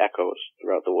just echoes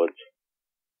throughout the woods.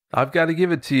 I've got to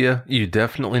give it to you. You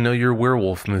definitely know your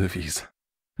werewolf movies.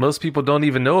 Most people don't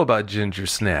even know about Ginger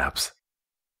Snaps.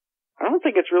 I don't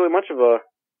think it's really much of a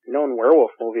known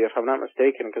werewolf movie, if I'm not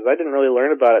mistaken, because I didn't really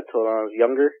learn about it till I was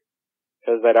younger,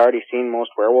 because I'd already seen most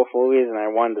werewolf movies, and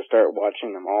I wanted to start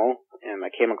watching them all, and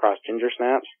I came across Ginger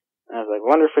Snaps, and I was like,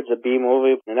 wonder if it's a B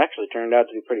movie, and it actually turned out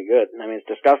to be pretty good. I mean, it's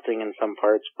disgusting in some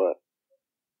parts, but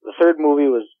the third movie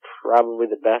was probably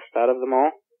the best out of them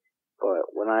all. But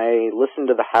when I listen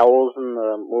to the howls in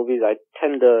the movies, I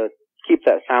tend to keep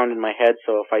that sound in my head,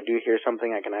 so if I do hear something,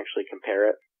 I can actually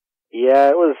compare it. Yeah,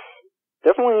 it was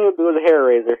a hair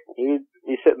raiser. You'd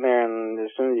be sitting there, and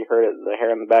as soon as you heard it, the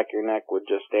hair on the back of your neck would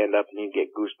just stand up, and you'd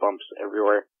get goosebumps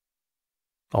everywhere.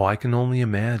 Oh, I can only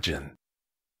imagine.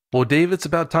 Well, Dave, it's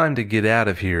about time to get out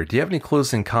of here. Do you have any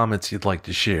closing comments you'd like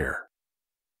to share?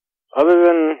 Other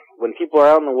than when people are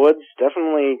out in the woods,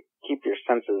 definitely keep your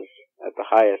senses at the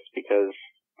highest, because,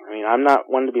 I mean, I'm not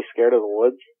one to be scared of the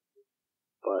woods,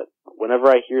 but whenever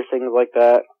I hear things like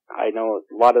that, I know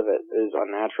a lot of it is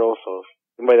unnatural, so if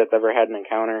anybody that's ever had an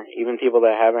encounter, even people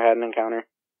that haven't had an encounter,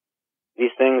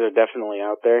 these things are definitely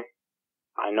out there.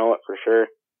 I know it for sure.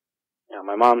 You know,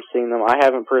 my mom's seen them. I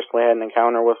haven't personally had an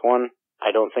encounter with one.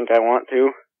 I don't think I want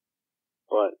to,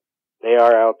 but they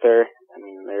are out there. I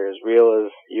mean, they're as real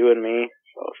as you and me,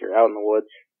 so if you're out in the woods,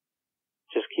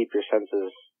 just keep your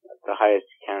senses at the highest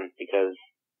you can, because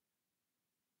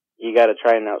you gotta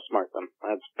try and outsmart them.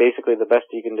 That's basically the best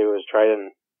you can do, is try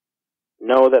and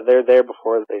know that they're there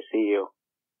before they see you.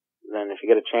 Then if you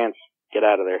get a chance, get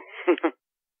out of there.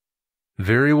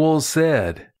 Very well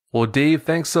said. Well, Dave,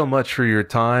 thanks so much for your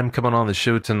time coming on the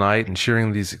show tonight and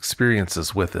sharing these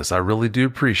experiences with us. I really do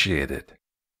appreciate it.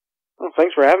 Well,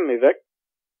 thanks for having me, Vic.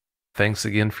 Thanks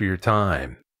again for your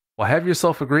time. Well, have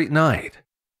yourself a great night.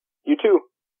 You too.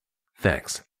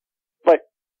 Thanks. Bye.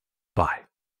 Bye.